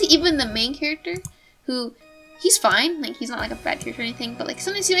 and honestly even the main character, who he's fine, like he's not like a bad character or anything, but like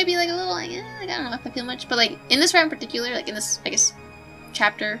sometimes he might be like a little like, like I don't know if I feel much, but like in this round in particular, like in this, I guess,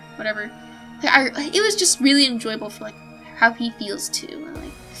 chapter, whatever, like, it was just really enjoyable for like how he feels too, and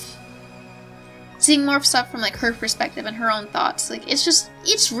like seeing more stuff from like her perspective and her own thoughts. Like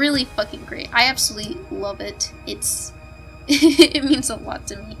it's really fucking great. I absolutely love it. It means a lot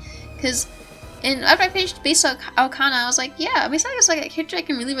to me, because and after I finished base Aokana, I was like, yeah, Misaki's like a character I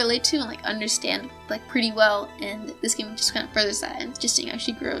can really relate to and like understand like pretty well, and this game just kind of furthers that, and just seeing how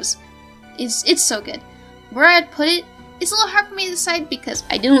she grows, it's so good. Where I'd put it, it's a little hard for me to decide because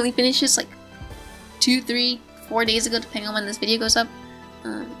I didn't really finish this like 2, 3, 4 days ago, depending on when this video goes up.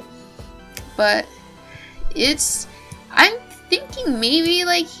 But I'm thinking maybe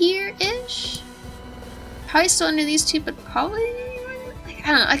like here-ish. Probably still under these two, but probably, like,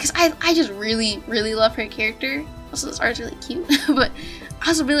 I don't know, because I just really love her character. Also, this art's really cute, but I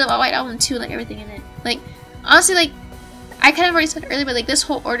also really love White Album too, like everything in it. Like, honestly, like, I kind of already said earlier, but like this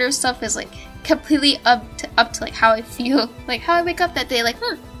whole order of stuff is like completely up to like how I feel, like how I wake up that day, like,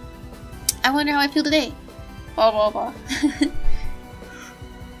 I wonder how I feel today. Blah blah blah.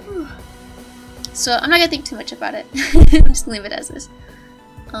 So I'm not gonna think too much about it. I'm just gonna leave it as is.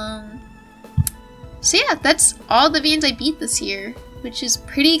 So yeah, that's all the VNs I beat this year, which is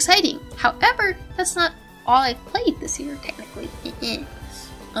pretty exciting. However, that's not all I've played this year, technically.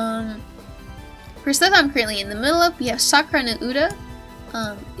 For stuff I'm currently in the middle of, we have Sakura no Uda,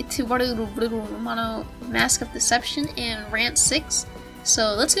 Utawarerumono Mask of Deception, and Rance 6.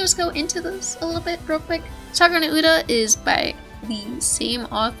 So let's just go into this a little bit real quick. Sakura no Uda is by the same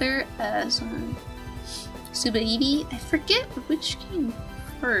author as Subahibi. I forget which came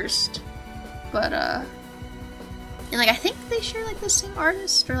first, but and like I think they share like the same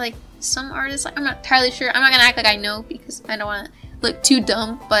artist, or like some artists. Like, I'm not entirely sure. I'm not gonna act like I know because I don't want to look too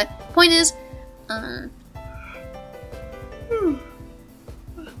dumb. But point is,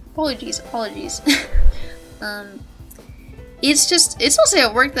 apologies. It's mostly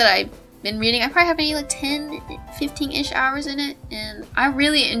a work that I've been reading. I probably have maybe like 10, 15-ish hours in it, and I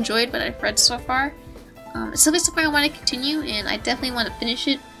really enjoyed what I've read so far. It's still something I want to continue, and I definitely want to finish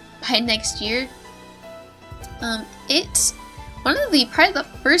it by next year. It's one of the probably the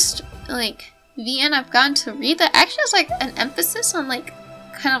first like VN I've gotten to read that actually has like an emphasis on like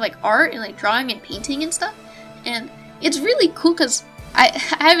kind of like art and like drawing and painting and stuff, and it's really cool because I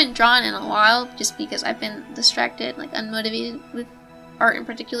haven't drawn in a while just because I've been distracted, like unmotivated with art in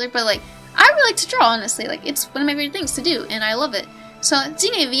particular, but like I really like to draw, honestly. Like it's one of my favorite things to do and I love it. So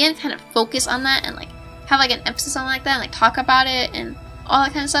seeing a VN kind of focus on that and like have like an emphasis on like that and like talk about it and all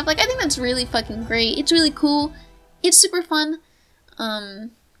that kind of stuff, like I think that's really fucking great. It's really cool. It's super fun. I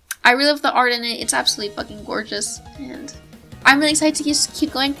really love the art in it. It's absolutely fucking gorgeous, and I'm really excited to just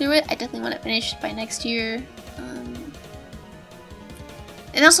keep going through it. I definitely want it finished by next year.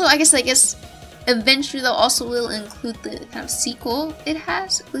 And also, I guess eventually they'll also will include the kind of sequel it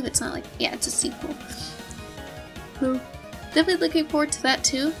has. I believe it's not like, yeah, it's a sequel. So definitely looking forward to that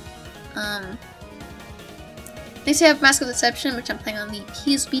too. Next we have Mask of Deception, which I'm playing on the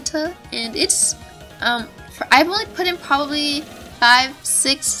PS Vita, and it's I've only put in probably 5,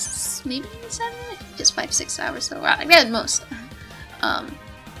 6, maybe 7, just 5, 6 hours. So I read most.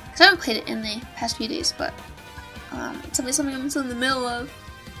 Because I haven't played it in the past few days, but it's something I'm still in the middle of,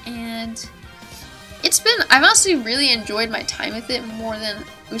 and I've honestly really enjoyed my time with it more than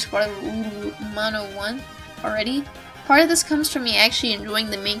Utawarerumono 1 already. Part of this comes from me actually enjoying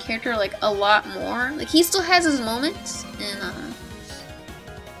the main character like a lot more. Like he still has his moments,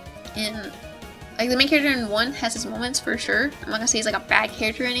 and like the main character in 1 has his moments for sure. I'm not gonna say he's like a bad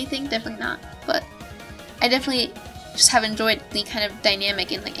character or anything, definitely not. But I definitely just have enjoyed the kind of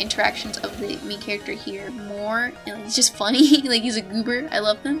dynamic and like interactions of the main character here more, and like, he's just funny. Like he's a goober. I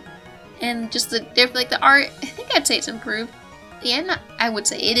love him, and just the art. I think I'd say it's improved. Yeah, I would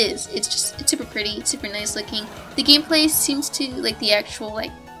say it is. It's super pretty. It's super nice looking. The gameplay seems to like the actual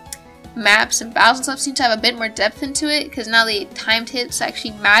like maps and battles and stuff seem to have a bit more depth into it, because now the timed hits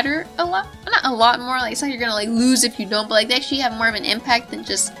actually matter a lot. Well, not a lot more. Like it's not like you're gonna like lose if you don't, but like they actually have more of an impact than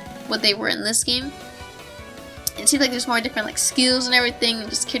just what they were in this game. It seems like there's more different like skills and everything, and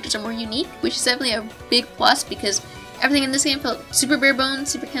just characters are more unique, which is definitely a big plus because everything in this game felt super bare bones,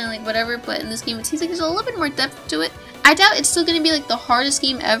 super kind of like whatever. But in this game, it seems like there's a little bit more depth to it. I doubt it's still gonna be like the hardest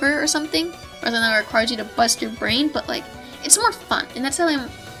game ever or something, or something that requires you to bust your brain. But like, it's more fun, and that's something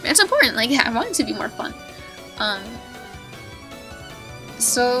that's important. Like, yeah, I want it to be more fun.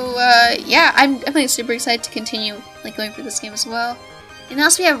 Yeah, I'm definitely super excited to continue like going through this game as well. And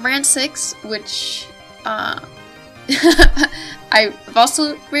also we have Rance 6, which I've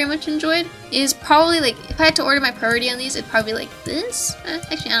also very much enjoyed. It is probably like, if I had to order my priority on these, it'd probably be like this.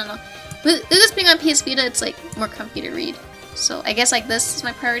 Actually, I don't know. With this being on PS Vita, it's like more comfy to read. So I guess like this is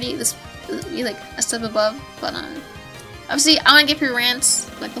my priority. This would be like a step above. But obviously I want to get through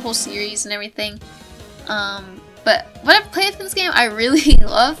Rance, like the whole series and everything. But what I've played in this game, I really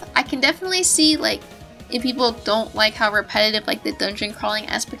love. I can definitely see like if people don't like how repetitive like the dungeon crawling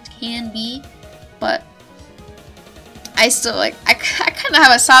aspect can be, but I still like, I kind of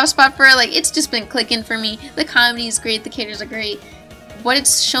have a soft spot for it. Like it's just been clicking for me. The comedy is great. The characters are great. What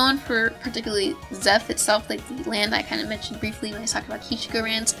it's shown for particularly Zeph itself, like the land I kind of mentioned briefly when I was talking about Kichikuou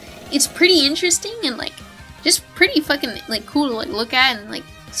Rance, it's pretty interesting and like just pretty fucking like cool to like look at and like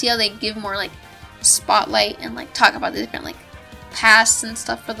see how they give more like spotlight and like talk about the different like pasts and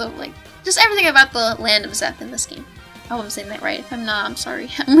stuff for the like just everything about the land of Zeph in this game. I hope I'm saying that right. If I'm not, I'm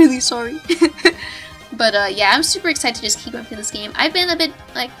sorry. I'm really sorry. But yeah, I'm super excited to just keep going through this game. I've been a bit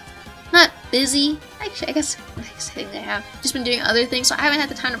like not busy. Actually, I guess I have just been doing other things, so I haven't had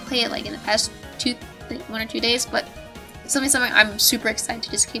the time to play it like in the past 1 or 2 days. But it's something I'm super excited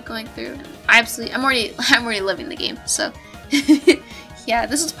to just keep going through. And I'm already loving the game. So yeah,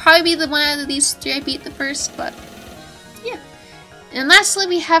 this will probably be the one out of these 3 I beat the first. But yeah. And lastly,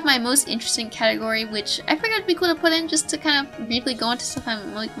 we have my most interesting category, which I figured would be cool to put in just to kind of briefly go into stuff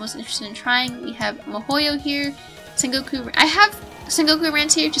I'm most interested in trying. We have miHoYo here, Sengoku. I have Sengoku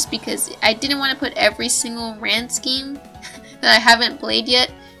Rance here just because I didn't want to put every single Rance game that I haven't played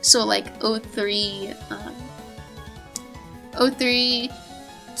yet. So like 03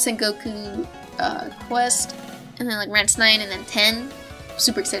 Sengoku Quest, and then like Rance 9, and then 10.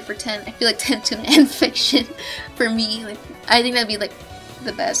 Super excited for 10. I feel like 10's gonna end fiction for me. Like I think that'd be like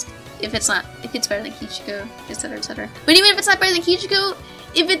the best if it's better than Kichikuou, etc, etc. But even if it's not better than Kichikuou,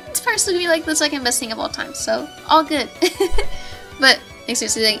 if it's probably gonna be like the second best thing of all time. So all good. But like,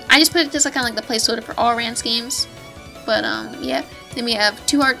 seriously, like, I just put it just like kind of like the placeholder for all Rance games. But yeah, then we have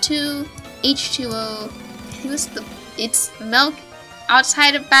 2 Heart 2, H2O. I think this is it's milk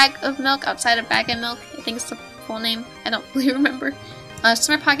outside of bag of milk, outside of bag of milk. I think it's the full name. I don't really remember.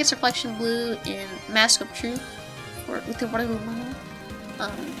 Summer Pockets Reflection Blue and Mask of Truth for Utawarerumono.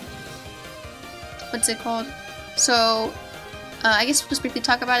 What's it called? So I guess we'll just briefly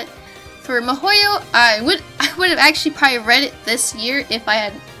talk about it. For miHoYo, I would have actually probably read it this year if I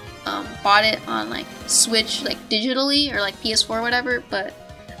had bought it on like Switch, like digitally, or like PS4 or whatever. But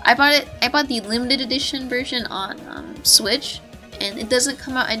I bought the limited edition version on Switch, and it doesn't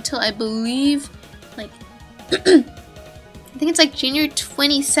come out until I believe like I think it's like January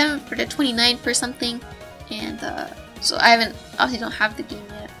 27th or the 29th or something. And so I obviously don't have the game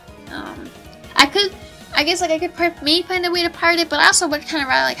yet. I guess like I could maybe find a way to pirate it, but I also would kind of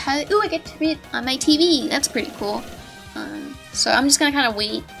rather like I get to read it on my TV. That's pretty cool. So I'm just gonna kind of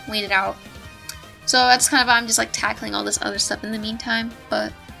wait it out. So that's kind of why I'm just like tackling all this other stuff in the meantime.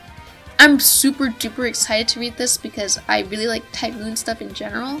 But I'm super duper excited to read this because I really like Typhoon stuff in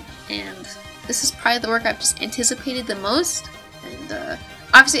general, and this is probably the work I've just anticipated the most. And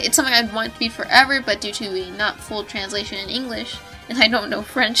obviously it's something I'd want to read forever, but due to a not full translation in English, and I don't know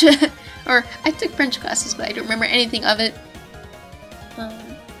French, or I took French classes, but I don't remember anything of it. I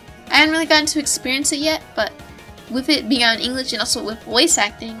haven't really gotten to experience it yet, but with it being out in English and also with voice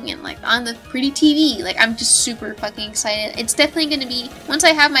acting and like on the pretty TV, like I'm just super fucking excited. It's definitely going to be, once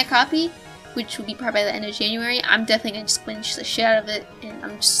I have my copy, which will be probably by the end of January. I'm definitely gonna just binge the shit out of it, and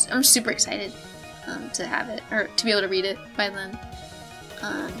I'm super excited to have it, or to be able to read it by then.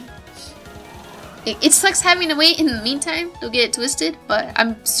 It sucks having to wait in the meantime, don't get it twisted, but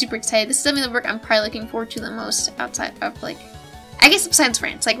I'm super excited. This is definitely the work I'm probably looking forward to the most outside of, like, I guess besides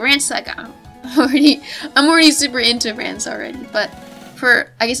Rance. Like, Rance, like, I'm already super into Rance already, but for,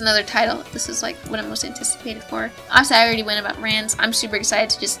 I guess, another title, this is, like, what I'm most anticipated for. Obviously, I already went about Rance. I'm super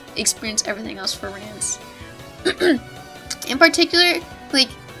excited to just experience everything else for Rance. In particular, like,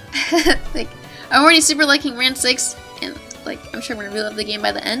 like, I'm already super liking Rance 6, and, like, I'm sure I'm gonna really love the game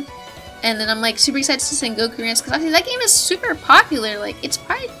by the end. And then I'm like super excited to see Sengoku Rance because obviously that game is super popular. Like it's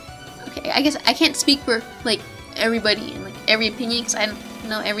probably okay. I guess I can't speak for like everybody and like every opinion because I don't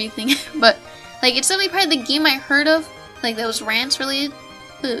know everything. But like it's definitely probably the game I heard of like that was Rance related,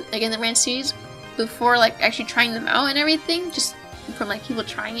 like in the Rance series before like actually trying them out and everything. Just from like people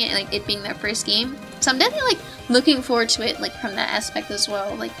trying it and like it being their first game. So I'm definitely like looking forward to it like from that aspect as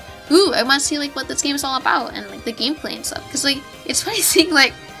well. Like ooh, I want to see like what this game is all about and like the gameplay and stuff. Because like it's funny seeing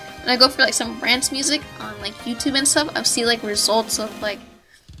like. When I go for like some Rance music on like YouTube and stuff, I see like results of like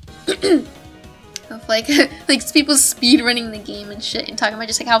like people speed running the game and shit and talking about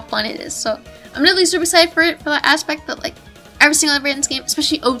just like how fun it is. So I'm really super excited for it for that aspect that like every single Rance game,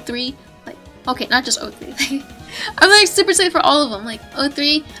 especially 03, like okay, not just 03. I'm like super excited for all of them. Like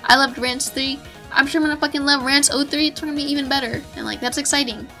 03, I loved Rance 3. I'm sure I'm gonna fucking love Rance 03. It's gonna be even better, and like that's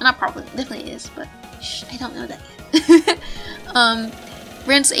exciting. And not probably, definitely is, but shh, I don't know that yet.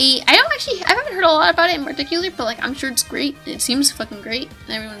 Rance 8, I haven't heard a lot about it in particular, but like I'm sure it's great. It seems fucking great,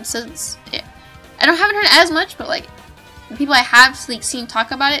 and everyone says yeah. I haven't heard as much, but like the people I have like seen talk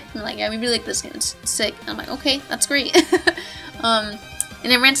about it, and like yeah, we really like this game. It's sick. And I'm like okay, that's great. And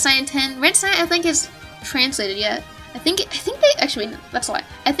then Rance 9 and 10. Rance 9 I think is translated yet. I think they actually no, that's a lie.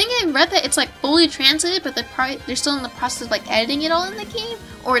 I think I read that it's like fully translated, but they're still in the process of like editing it all in the game,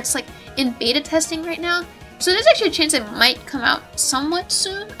 or it's like in beta testing right now. So there's actually a chance it might come out somewhat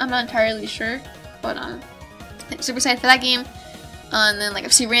soon. I'm not entirely sure, but I'm super excited for that game. And then like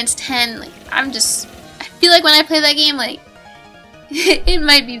I've seen Rance 10. Like I feel like when I play that game, like it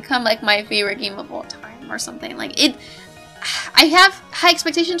might become like my favorite game of all time or something. Like I have high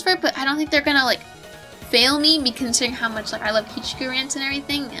expectations for it, but I don't think they're gonna like fail me, considering how much like I love Kichikuou Rance and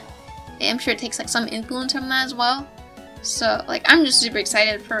everything. I'm sure it takes like some influence from that as well. So, like, I'm just super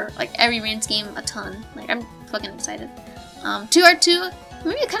excited for, like, every Rance game a ton. Like, I'm fucking excited. 2R2,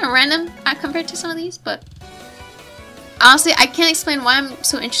 maybe kind of random compared to some of these, but honestly, I can't explain why I'm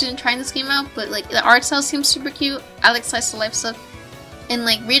so interested in trying this game out, but, like, the art style seems super cute. I like slice of life stuff. And,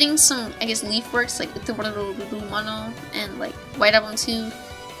 like, reading some, I guess, leaf works, like, Utawarerumono and, like, White Album 2.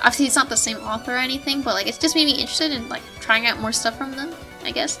 Obviously, it's not the same author or anything, but, like, it's just made me interested in, like, trying out more stuff from them, I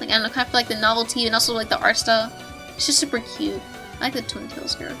guess. Like, I don't know, kind of feel like the novelty and also, like, the art style. It's just super cute. I like the Twin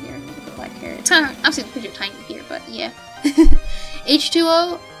Tails girl here with the black hair. It's kind of obviously the picture tiny here, but yeah.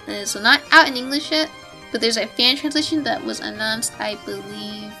 H2O is not out in English yet, but there's a fan translation that was announced, I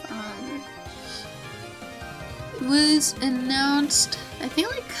believe. It was announced, I think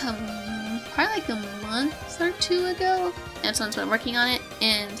like probably like a month or two ago. And someone's been working on it,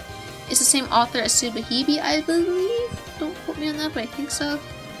 and it's the same author as Subahibi, I believe. Don't quote me on that, but I think so.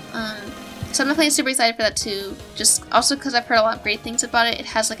 So I'm definitely super excited for that too. Just also because I've heard a lot of great things about it. It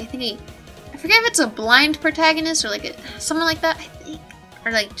has like I forget if it's a blind protagonist or like someone like that. I think,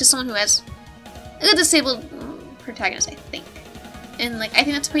 or like just someone who has a disabled protagonist. I think, and like I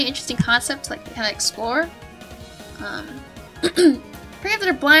think that's a pretty interesting concept to like kind of explore. I forget if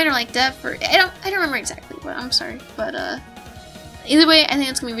they're blind or like deaf or I don't remember exactly. But I'm sorry. But either way, I think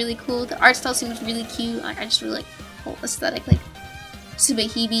it's gonna be really cool. The art style seems really cute. Like I just really like the whole aesthetic. Like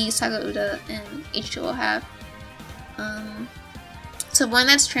Subahibi, Saga Uda, and H2O have. So when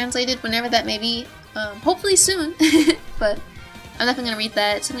that's translated, whenever that may be, hopefully soon, but I'm definitely going to read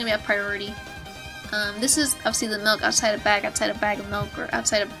that. It's going to be a priority. This is obviously the milk outside a bag of milk, or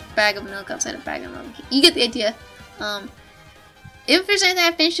outside a bag of milk, outside a bag of milk. You get the idea. If there's anything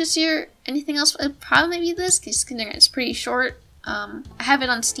I finished this year, anything else, it'd probably be this, because it's pretty short. I have it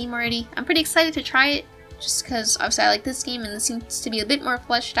on Steam already. I'm pretty excited to try it. Just because obviously I like this game and this seems to be a bit more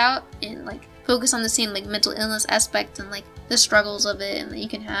fleshed out and like focus on the same like mental illness aspect and like the struggles of it and that you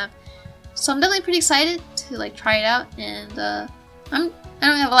can have. So I'm definitely pretty excited to like try it out, and I don't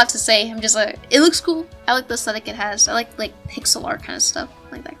have a lot to say. I'm just like, it looks cool. I like the aesthetic it has. I like pixel art kind of stuff,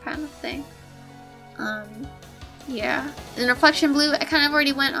 like that kind of thing. Yeah. And Reflection Blue, I kind of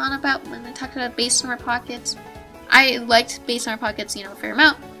already went on about when I talked about Base Summer Pockets. I liked Base Summer Pockets, you know, a fair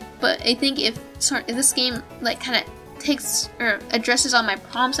amount. But I think if this game like kind of takes or addresses all my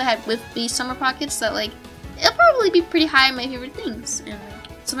problems I had with the summer pockets, that like it'll probably be pretty high on my favorite things, and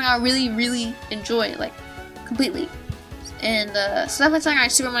like something I really enjoy, like completely. And so that's something I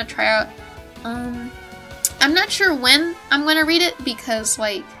super want to try out. I'm not sure when I'm gonna read it, because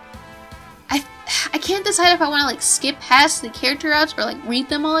like I can't decide if I want to like skip past the character routes or like read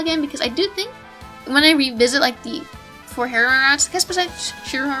them all again, because I do think when I revisit like the 4 hero routes, I guess besides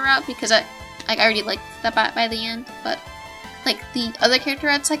Shiro route, because I already liked Sabbat by the end, but like the other character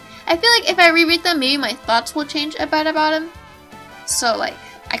routes, like I feel like if I reread them, maybe my thoughts will change a bit about him. So like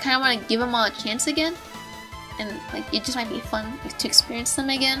I kind of want to give them all a chance again, and like it just might be fun to experience them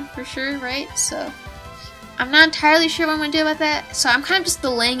again for sure, right? So I'm not entirely sure what I'm gonna do about that, so I'm kind of just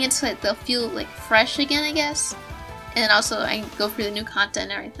delaying it so that they'll feel like fresh again, I guess. And also I can go through the new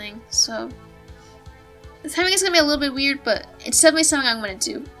content and everything. So the timing is gonna be a little bit weird, but it's definitely something I'm gonna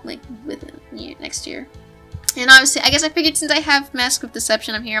do like within next year. And obviously, I guess I figured since I have Mask of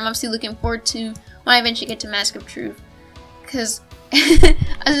Deception I'm obviously looking forward to when I eventually get to Mask of Truth, because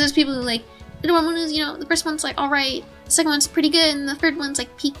there's people who like the one is, you know, the first one's like alright, the second one's pretty good, and the third one's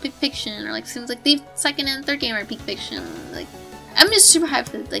like peak fiction, or like seems like the second and third game are peak fiction. Like I'm just super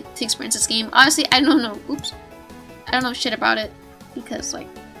hyped to experience this game. Honestly, I don't know shit about it, because like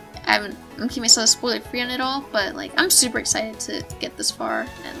I'm keeping myself spoiler free on it all, but like I'm super excited to get this far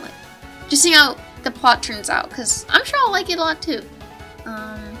and like just seeing how the plot turns out, because I'm sure I'll like it a lot too.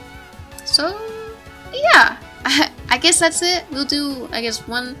 So yeah, I guess that's it. We'll do, I guess,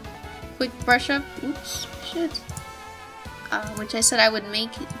 one quick brush up. Oops, shit. Which I said I would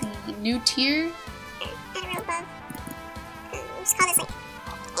make the new tier. I don't know, above. Just call this like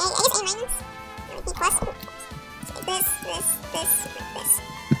A minus. B plus. So this.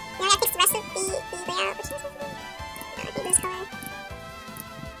 You know, I fix the rest of the layout, which is I think this color.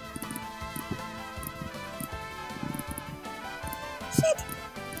 Shit.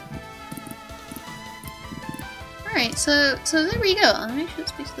 Alright, so there we go. Let me make sure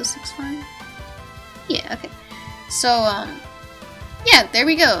it's fixed. This looks fine. Yeah, okay. So, yeah, there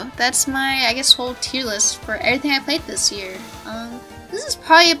we go. That's my, I guess, whole tier list for everything I played this year. This is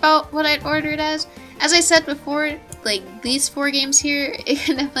probably about what I'd order it as. As I said before, like, these 4 games here, it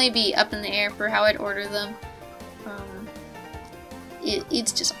can definitely be up in the air for how I'd order them.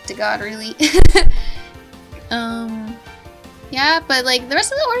 It's just up to God, really. Yeah, but, like, the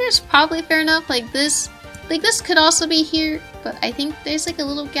rest of the order is probably fair enough. Like, this could also be here, but I think there's, like, a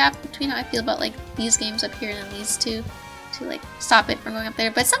little gap between how I feel about, like, these games up here and then these two to, like, stop it from going up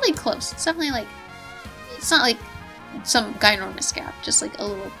there. But it's definitely close. It's definitely, like, it's not, like, some ginormous gap, just, like, a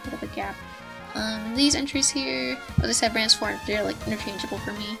little bit of a gap. These entries here, as I said, Rance IV, they're like interchangeable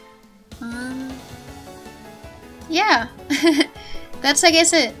for me. Yeah, that's I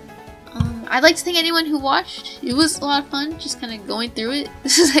guess it. I'd like to thank anyone who watched. It was a lot of fun, just kind of going through it.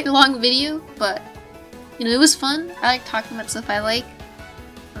 This is like a long video, but you know, it was fun. I like talking about stuff I like.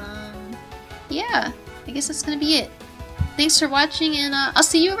 Yeah, I guess that's gonna be it. Thanks for watching, and I'll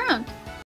see you around.